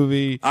fucking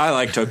movie. I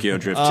like Tokyo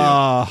Drift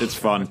too. It's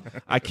fun.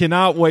 I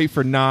cannot wait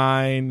for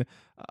 9.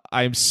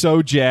 I'm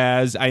so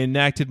jazzed. I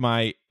enacted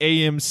my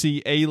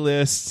AMC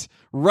A-list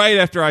right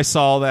after I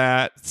saw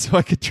that so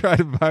I could try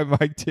to buy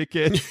my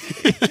ticket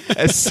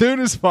as soon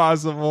as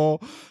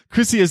possible.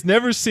 Chrissy has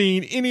never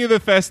seen any of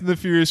the Fast and the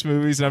Furious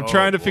movies, and I'm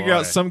trying to figure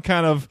out some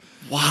kind of,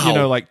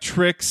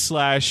 trick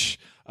slash...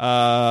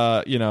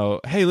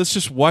 hey, let's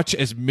just watch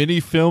as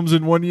many films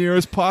in one year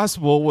as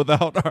possible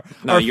without our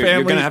family.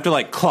 You're going to have to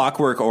like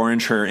Clockwork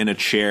Orange her in a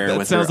chair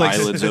with her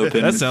eyelids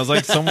open. That sounds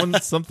like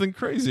something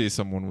crazy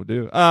someone would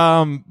do.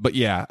 But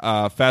yeah,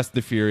 Fast and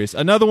the Furious.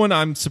 Another one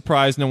I'm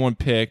surprised no one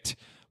picked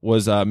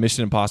was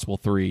Mission Impossible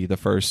 3, the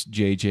first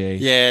JJ.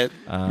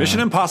 Yeah. Mission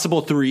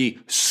Impossible 3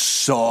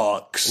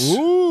 sucks.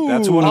 Ooh.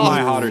 That's one of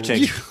my hotter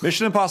takes.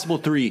 Mission Impossible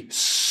 3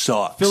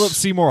 sucks. Philip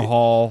Seymour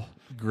Hall,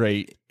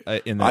 great.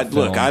 In that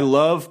film. Look, I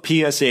love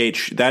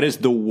PSH. That is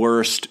the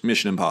worst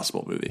Mission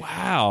Impossible movie.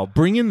 Wow,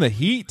 bring in the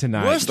heat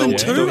tonight. Worse than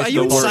 2? Are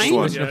you insane?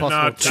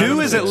 Yeah,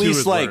 2 is at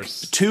least like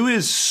 2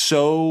 is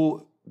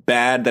so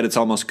bad that it's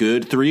almost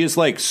good. 3 is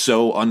like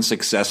so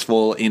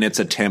unsuccessful in its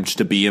attempt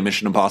to be a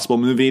Mission Impossible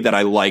movie that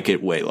I like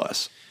it way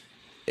less.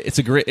 It's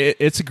a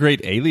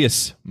great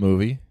Alias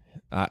movie.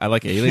 I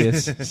like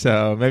Alias,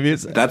 so maybe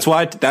it's that's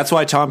why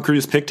Tom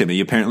Cruise picked him.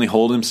 He apparently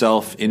holed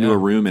himself into a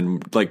room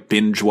and like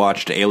binge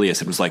watched Alias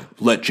and was like,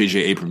 "Let J.J.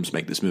 Abrams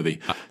make this movie."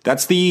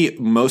 That's the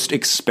most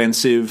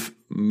expensive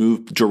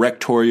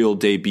directorial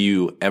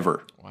debut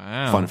ever.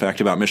 Wow! Fun fact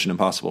about Mission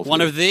Impossible 3.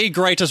 One of the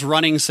greatest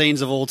running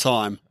scenes of all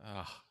time.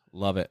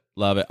 Love it.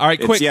 All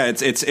right, quick.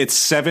 It's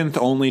seventh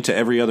only to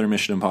every other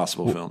Mission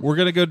Impossible film. We're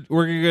gonna go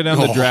down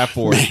the draft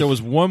board. If there was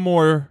one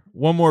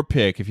more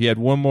pick, if you had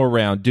one more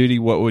round, Duty,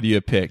 what would you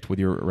have picked with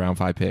your round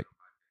 5 pick?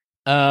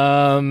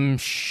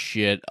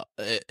 Shit.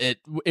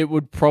 It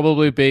would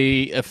probably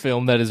be a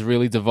film that is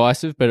really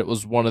divisive, but it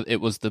was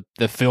the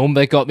film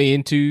that got me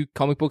into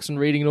comic books and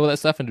reading and all that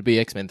stuff, and it'd be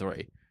X-Men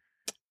 3.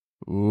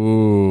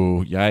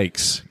 Ooh,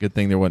 yikes! Good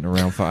thing there wasn't a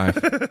round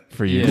 5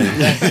 for you.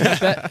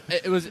 Yeah,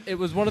 it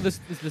was one of the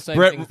same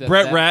things.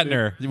 Brett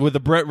Ratner with the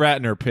Brett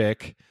Ratner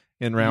pick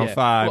in round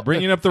 5, Well,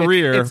 bringing up the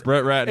rear.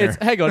 Brett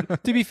Ratner. Hang on.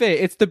 To be fair,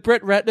 it's the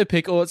Brett Ratner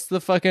pick, or it's the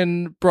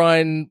fucking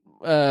Brian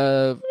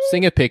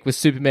Singer pick with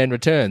Superman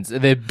Returns.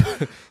 They're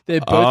both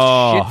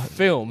shit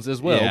films as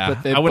well. Yeah,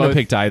 But I wouldn't have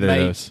picked either of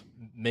those.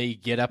 Me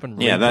get up and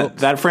read books.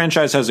 that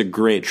franchise has a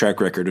great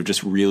track record of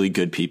just really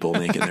good people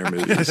making their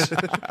movies.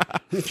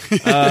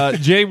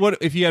 Jay, what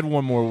if you had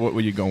one more? What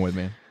would you go with,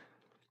 man?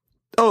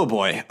 Oh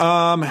boy,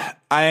 I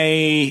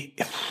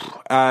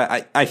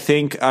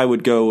think I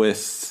would go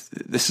with.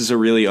 This is a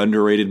really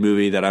underrated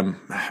movie that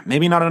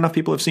maybe not enough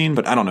people have seen,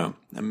 but I don't know.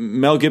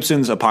 Mel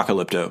Gibson's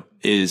Apocalypto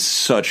is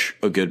such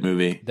a good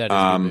movie. That is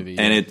a good movie,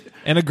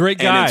 and a great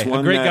guy,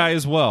 guy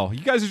as well.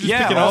 You guys are just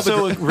picking all the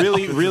also a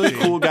really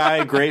cool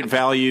guy, great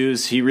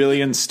values. He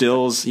really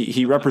instills.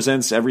 He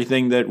represents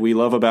everything that we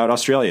love about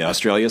Australia.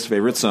 Australia's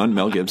favorite son,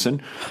 Mel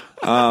Gibson.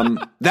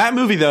 That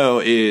movie though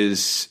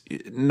is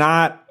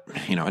not.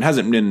 It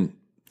hasn't been.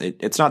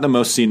 It's not the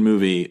most seen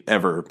movie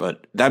ever,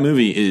 but that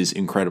movie is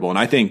incredible. And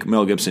I think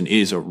Mel Gibson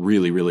is a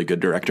really, really good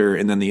director.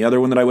 And then the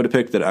other one that I would have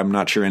picked that I'm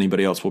not sure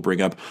anybody else will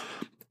bring up,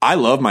 I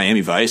love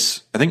Miami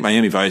Vice. I think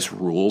Miami Vice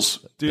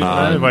rules. Dude,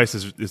 Miami Vice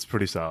is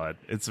pretty solid.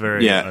 It's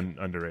very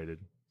underrated.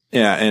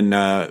 Yeah, and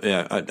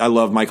I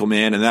love Michael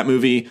Mann. And that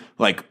movie,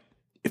 like,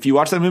 if you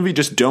watch that movie,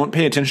 just don't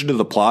pay attention to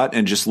the plot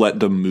and just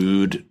let the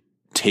mood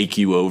take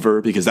you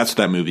over, because that's what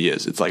that movie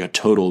is. It's like a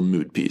total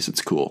mood piece.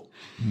 It's cool.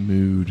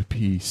 Mood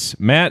piece.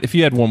 Matt, if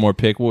you had one more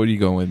pick, what are you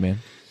going with, man?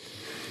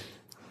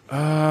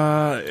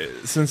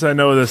 Since I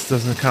know this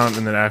doesn't count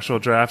in the actual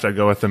draft, I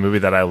go with the movie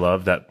that I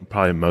love that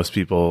probably most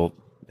people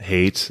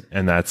hate,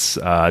 and that's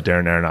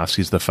Darren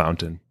Aronofsky's The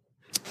Fountain.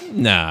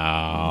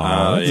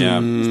 No,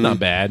 it's not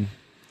bad.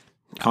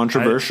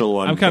 Controversial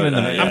one. I'm kind of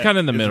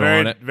in the middle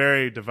on it.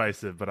 Very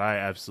divisive, but I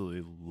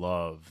absolutely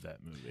love that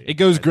movie. It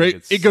goes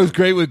great. It goes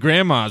great with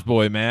Grandma's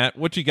Boy, Matt.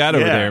 What you got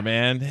over there,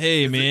 man?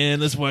 Hey,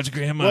 man, let's watch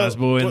Grandma's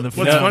Boy in the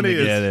film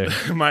together.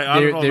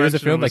 There is a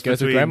film that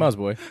goes with Grandma's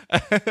Boy.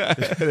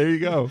 There you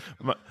go.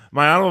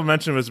 My honorable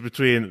mention was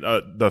between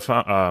the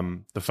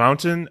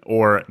Fountain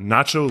or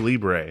Nacho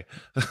Libre.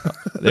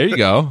 There you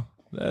go.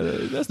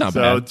 That's not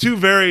bad. So 2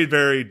 very,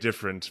 very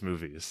different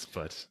movies,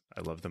 but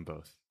I love them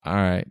both. All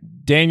right,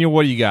 Daniel,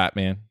 what do you got,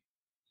 man?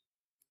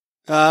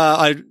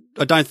 I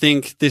don't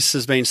think this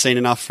has been seen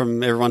enough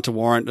from everyone to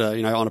warrant,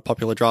 on a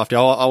popular draft.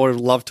 I would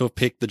have loved to have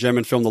picked the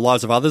German film The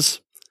Lives of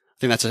Others. I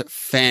think that's a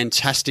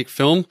fantastic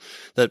film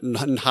that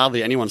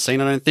hardly anyone's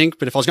seen, I don't think.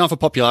 But if I was going for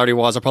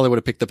popularity-wise, I probably would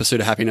have picked The Pursuit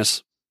of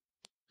Happiness.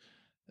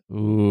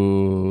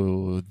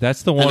 Ooh,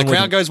 that's the one. And the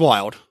crowd goes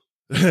wild.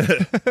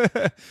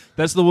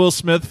 That's the Will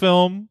Smith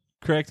film,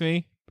 correct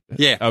me?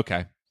 Yeah.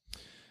 Okay.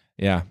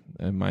 Yeah,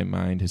 and my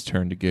mind has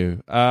turned to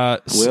goo.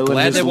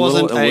 Glad there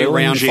wasn't a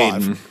round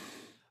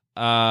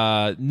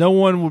 5. No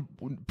one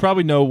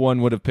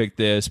would have picked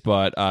this,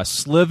 but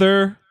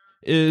Slither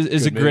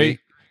is a great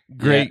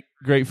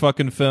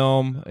fucking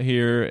film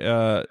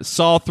here.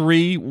 Saw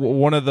 3,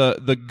 one of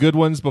the good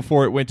ones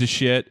before it went to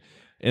shit.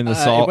 In the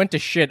Saw, it went to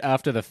shit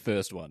after the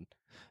first one.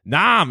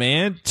 Nah,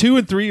 man, 2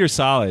 and 3 are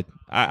solid.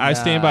 I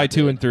stand by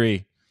 2 and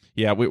 3.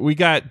 Yeah, we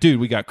got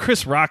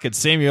Chris Rock and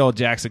Samuel L.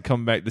 Jackson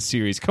coming back to the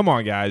series. Come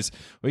on, guys.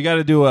 We got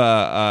to do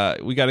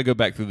we got to go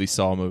back through these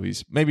Saw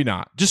movies. Maybe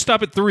not. Just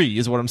stop at 3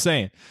 is what I'm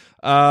saying.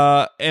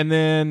 And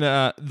then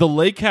The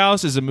Lake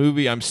House is a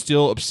movie I'm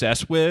still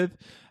obsessed with.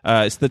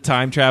 It's the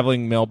time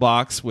traveling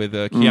mailbox with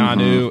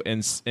Keanu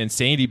and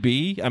Sandy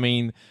B. I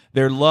mean,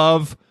 their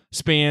love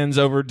spans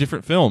over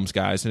different films,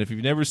 guys. And if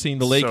you've never seen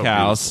The Lake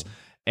House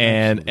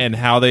and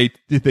how they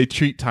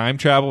treat time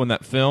travel in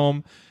that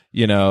film,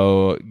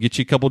 get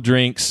you a couple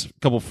drinks, a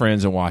couple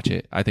friends, and watch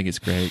it. I think it's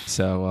great.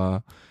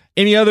 So,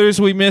 any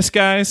others we missed,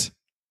 guys?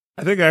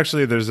 I think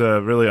actually there's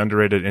a really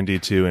underrated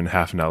indie too in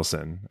Half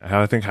Nelson.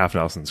 I think Half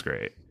Nelson's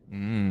great.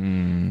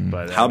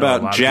 But how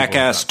about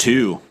Jackass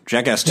 2?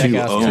 Jackass 2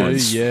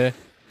 owns. 2, yeah.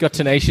 Got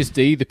Tenacious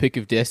D, The Pick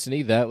of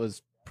Destiny. That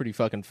was pretty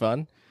fucking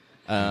fun.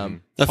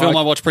 The film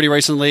I watched pretty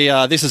recently,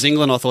 This Is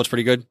England, I thought was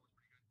pretty good.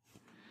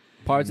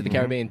 Pirates of the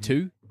Caribbean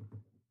 2.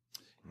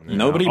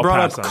 Nobody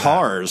brought up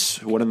Cars,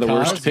 one of the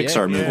worst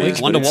Pixar movies.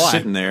 Yeah. Wonder why.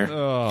 Sitting there.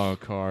 Oh,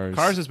 Cars.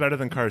 Cars is better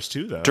than Cars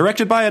 2, though.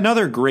 Directed by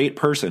another great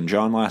person,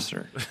 John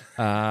Lasseter.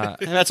 How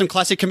about some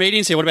classic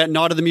comedians here? What about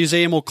Night of the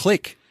Museum or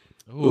Click?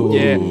 Ooh.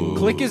 Yeah,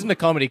 Click isn't a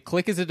comedy.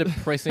 Click is a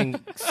depressing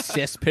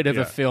cesspit of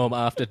a film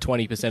after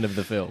 20% of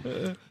the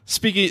film.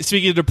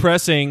 Speaking of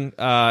depressing,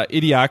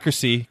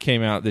 Idiocracy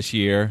came out this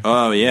year.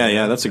 Oh,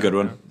 yeah, that's a good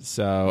one.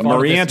 So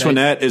Marie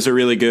Antoinette is a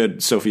really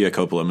good Sofia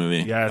Coppola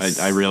movie. Yes.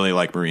 I really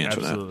like Marie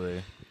Antoinette.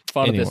 Absolutely.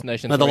 Final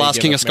Destination. The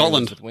Last King of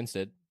Scotland. With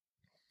Winstead.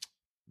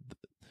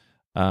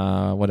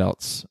 What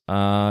else?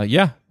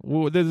 Yeah,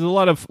 there's a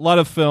lot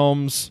of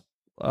films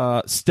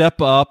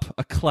Step Up,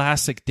 a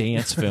classic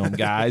dance film,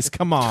 guys.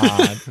 Come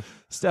on.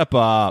 Step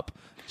Up.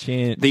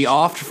 The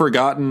oft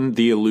forgotten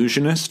The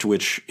Illusionist,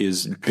 which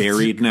is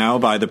buried now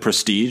by The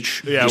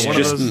Prestige. Yeah, It's one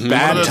just of those,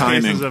 bad one of those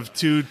timing. cases of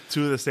two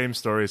of the same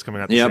stories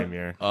coming out the Yep. same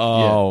year.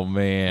 Oh,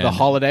 man. The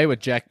Holiday with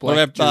Jack Black.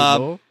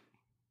 What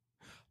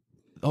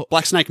about,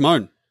 Black Snake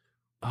Moan?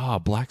 Oh,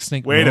 Black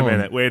Snake Wait Moan.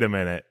 a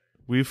minute.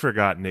 We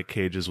forgot Nick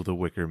Cage's with a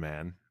Wicker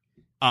Man.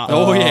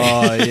 Oh,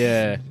 yeah.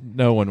 yeah.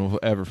 No one will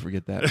ever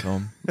forget that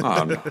film.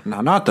 Oh,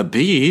 no, not the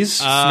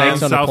bees. And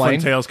Snakes on a Southland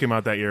plane. Tales came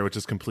out that year, which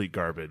is complete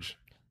garbage.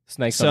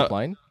 Snakes So- on a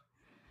plane.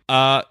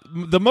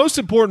 The most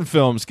important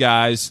films,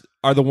 guys,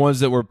 are the ones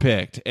that were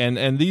picked.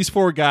 And these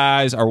four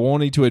guys are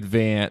wanting to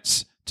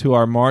advance to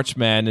our March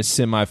Madness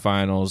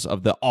semifinals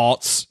of the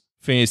Alts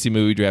Fantasy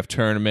Movie Draft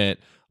Tournament.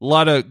 A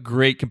lot of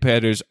great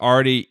competitors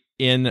already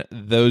in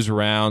those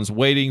rounds,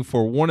 waiting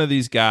for one of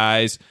these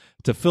guys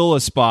to fill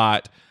a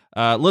spot.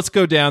 Let's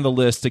go down the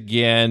list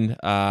again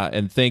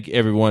and thank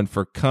everyone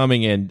for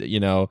coming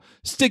and,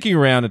 sticking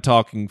around and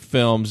talking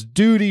films.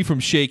 Duty from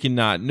Shaken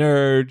Not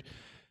Nerd.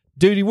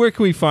 Duty, where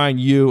can we find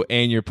you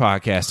and your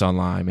podcast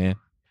online, man?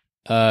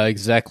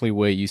 Exactly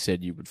where you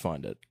said you would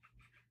find it.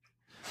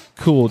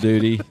 Cool,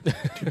 Duty.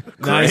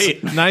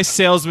 Great. Nice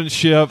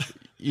salesmanship.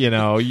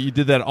 You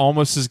did that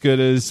almost as good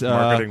as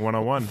Marketing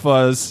 101.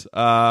 Fuzz.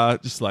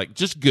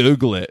 Just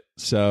Google it.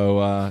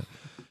 So,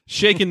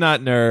 Shaken Not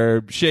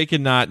Nerd,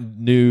 Shaken Not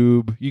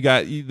Noob.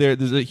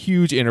 There's a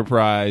huge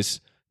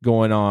enterprise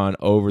going on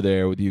over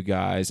there with you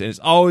guys, and it's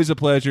always a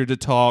pleasure to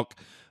talk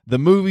the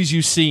movies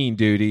you've seen,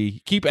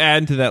 Duty. Keep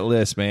adding to that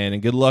list, man,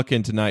 and good luck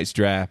in tonight's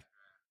draft.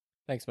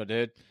 Thanks, my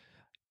dude.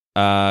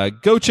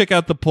 Go check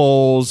out the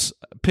polls.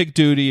 Pick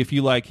Duty if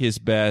you like his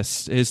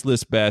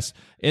list best.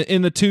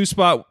 In the 2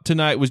 spot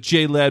tonight was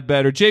Jay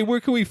Ledbetter. Jay, where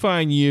can we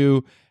find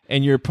you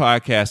and your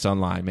podcast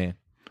online, man?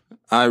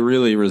 I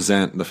really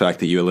resent the fact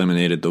that you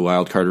eliminated the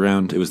wild card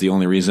round. It was the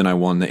only reason I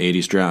won the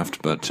 '80s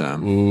draft. But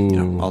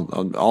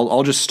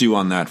I'll just stew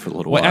on that for a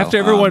little while. After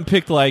everyone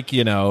picked Mel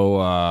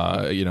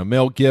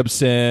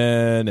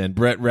Gibson and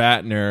Brett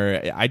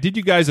Ratner, I did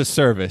you guys a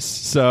service.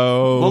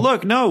 So well,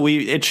 look, no,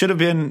 it should have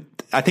been.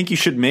 I think you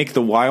should make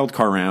the wild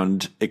card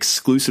round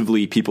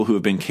exclusively people who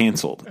have been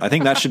canceled. I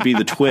think that should be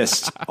the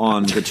twist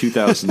on the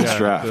 2000s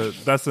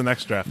draft. That's the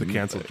next draft, the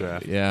canceled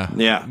draft.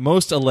 Yeah.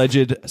 Most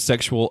alleged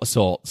sexual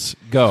assaults.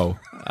 Go.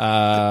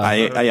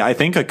 I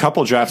think a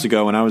couple drafts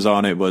ago when I was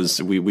on it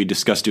was we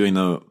discussed doing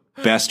the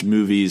best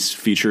movies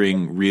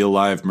featuring real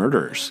live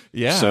murderers.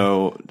 Yeah.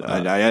 So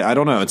I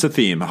don't know. It's a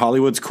theme.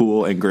 Hollywood's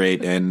cool and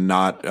great and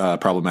not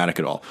problematic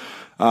at all.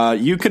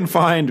 You can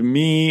find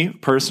me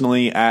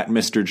personally at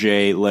Mr.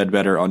 J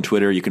Ledbetter on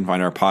Twitter. You can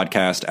find our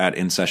podcast at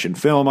In Session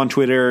Film on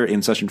Twitter,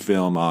 In Session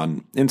Film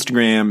on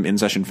Instagram, In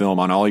Session Film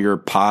on all your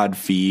pod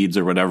feeds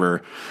or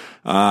whatever.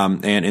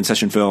 And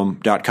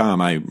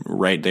InSessionFilm.com. I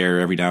write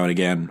there every now and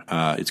again.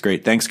 It's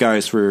great. Thanks,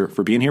 guys, for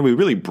being here. We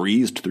really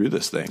breezed through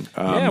this thing.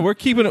 We're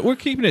keeping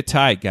it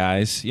tight,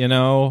 guys.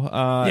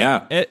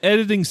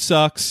 Editing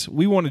sucks.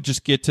 We want to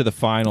just get to the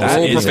finals.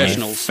 That is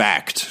professionals. a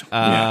fact.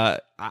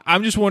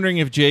 I'm just wondering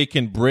if Jay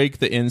can break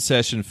the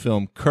In-Session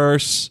Film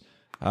curse.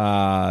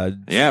 We're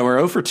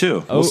 0 for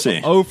 2. We'll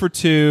see. 0 for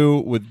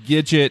 2 with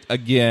Gidget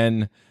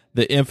again,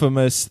 the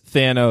infamous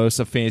Thanos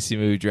of Fantasy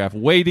Movie Draft,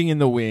 waiting in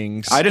the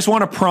wings. I just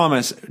want to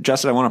promise,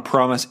 Justin,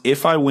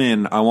 if I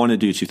win, I want to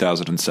do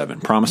 2007.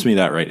 Promise me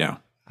that right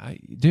now.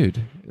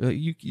 Dude,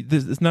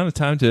 there's not a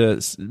time to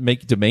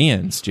make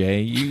demands,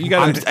 Jay. You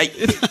got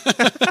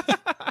to...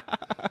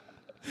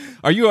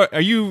 Are you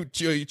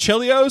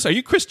Chelios? Are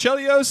you Chris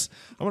Chelios?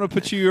 I'm going to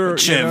put you.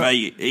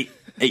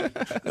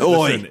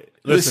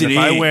 Listen, if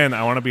I win,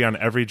 I want to be on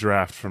every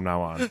draft from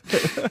now on.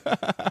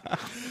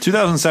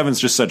 2007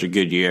 is just such a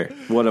good year.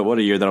 What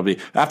a year that'll be.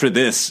 After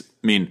this,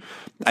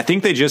 I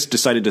think they just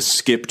decided to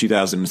skip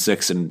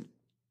 2006 and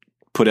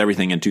put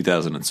everything in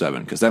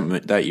 2007 because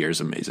that year is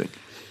amazing.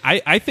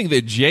 I think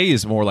that Jay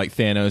is more like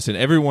Thanos, and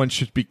everyone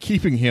should be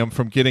keeping him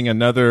from getting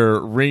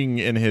another ring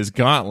in his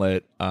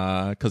gauntlet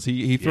because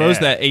he throws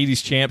that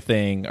 80s champ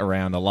thing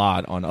around a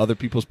lot on other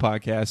people's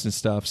podcasts and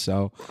stuff.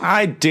 So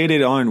I did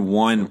it on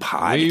one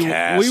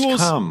podcast.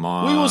 Come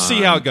on. We will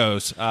see how it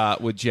goes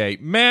with Jay.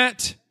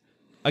 Matt,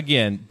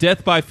 again,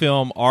 Death by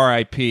Film,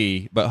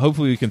 RIP, but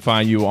hopefully we can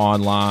find you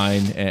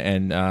online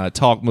and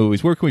talk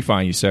movies. Where can we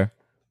find you, sir?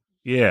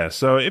 Yeah,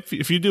 so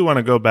if you do want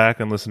to go back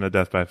and listen to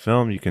Death by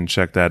Film, you can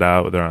check that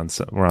out. We're on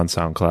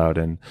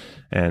SoundCloud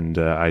and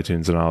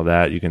iTunes and all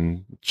that. You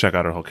can check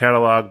out our whole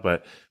catalog.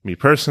 But me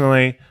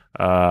personally,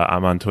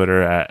 I'm on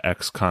Twitter at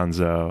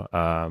xconzo.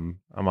 I'm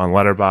on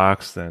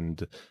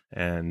Letterboxd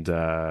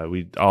and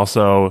we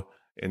also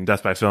in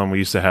Death by Film we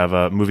used to have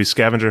a movie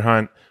scavenger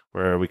hunt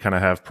where we kind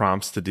of have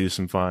prompts to do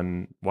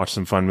watch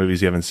some fun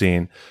movies you haven't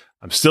seen.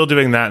 I'm still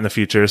doing that in the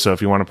future, so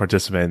if you want to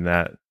participate in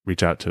that,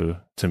 reach out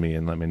to me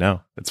and let me know.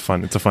 It's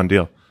fun. It's a fun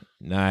deal.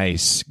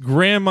 Nice.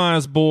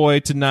 Grandma's boy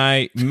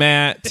tonight,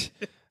 Matt.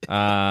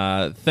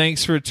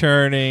 Thanks for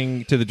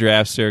returning to the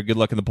draft, sir. Good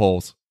luck in the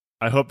polls.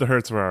 I hope the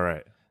Hurts were all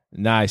right.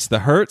 Nice. The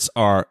Hurts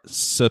are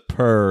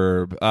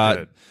superb.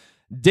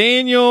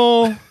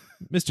 Daniel,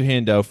 Mr.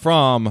 Hendo,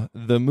 from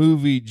the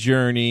movie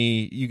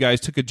Journey, you guys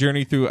took a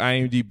journey through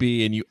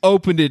IMDb and you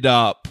opened it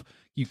up.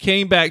 You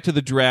came back to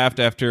the draft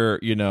after,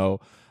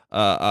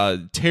 a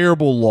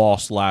terrible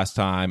loss last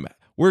time.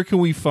 Where can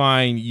we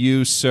find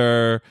you,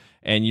 sir,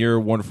 and your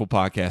wonderful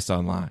podcast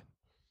online?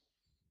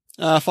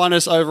 Find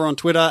us over on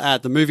Twitter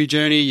at The Movie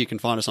Journey. You can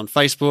find us on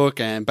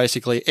Facebook and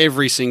basically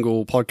every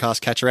single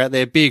podcast catcher out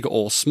there, big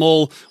or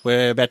small.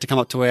 We're about to come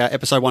up to our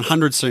episode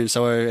 100 soon,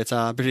 so it's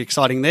pretty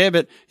exciting there.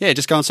 But yeah,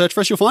 just go and search for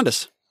us. You'll find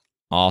us.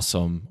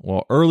 Awesome.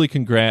 Well, early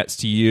congrats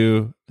to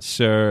you,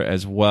 sir,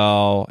 as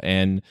well.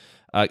 And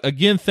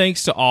again,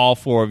 thanks to all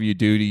four of you,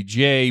 Duty,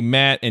 Jay,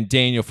 Matt, and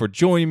Daniel, for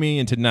joining me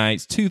in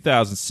tonight's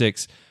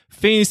 2006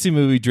 Fantasy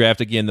Movie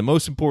Draft. Again, the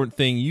most important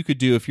thing you could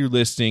do if you're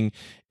listening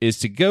is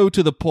to go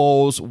to the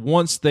polls.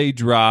 Once they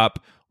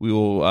drop, we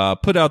will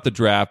put out the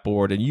draft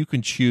board, and you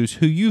can choose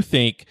who you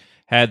think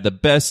had the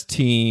best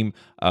team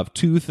of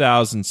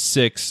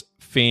 2006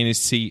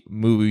 Fantasy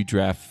Movie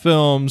Draft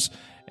films,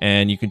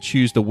 and you can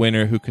choose the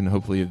winner who can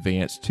hopefully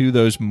advance to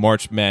those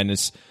March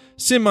Madness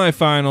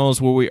semifinals,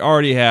 where we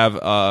already have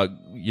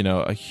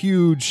a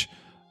huge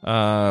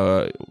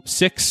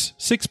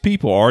six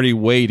people already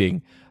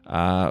waiting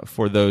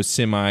for those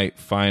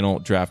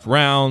semifinal draft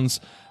rounds.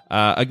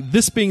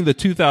 This being the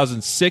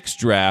 2006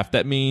 draft,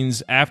 that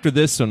means after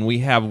this one, we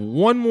have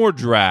one more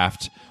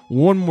draft,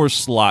 one more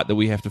slot that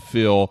we have to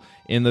fill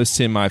in those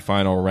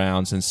semifinal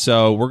rounds. And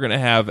so we're going to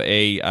have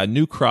a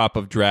new crop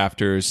of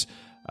drafters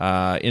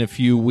in a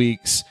few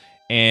weeks,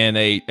 and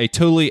a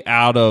totally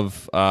out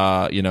of,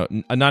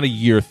 not a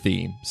year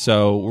theme.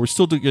 So we're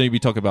still going to be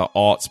talking about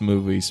aughts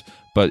movies,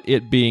 but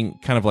it being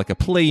kind of like a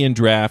play-in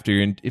draft,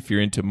 or if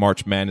you're into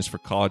March Madness for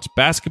college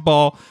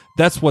basketball,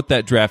 that's what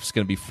that draft is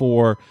going to be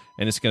for,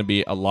 and it's going to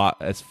be a lot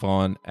as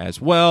fun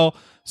as well.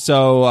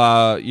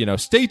 So,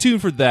 stay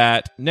tuned for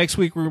that. Next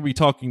week, we're going to be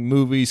talking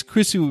movies.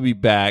 Chrissy will be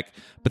back.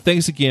 But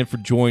thanks again for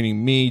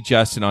joining me,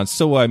 Justin, on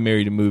So I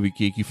Married a Movie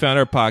Geek. You found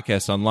our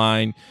podcast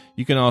online.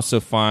 You can also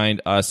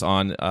find us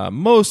on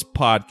most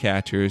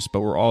podcatchers, but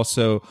we're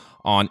also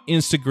on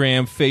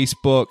Instagram,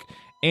 Facebook,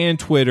 and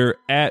Twitter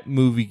at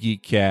Movie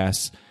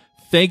Geekcast.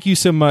 Thank you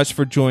so much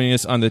for joining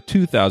us on the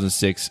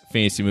 2006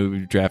 Fantasy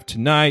Movie Draft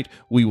tonight.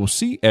 We will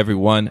see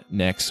everyone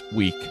next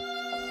week.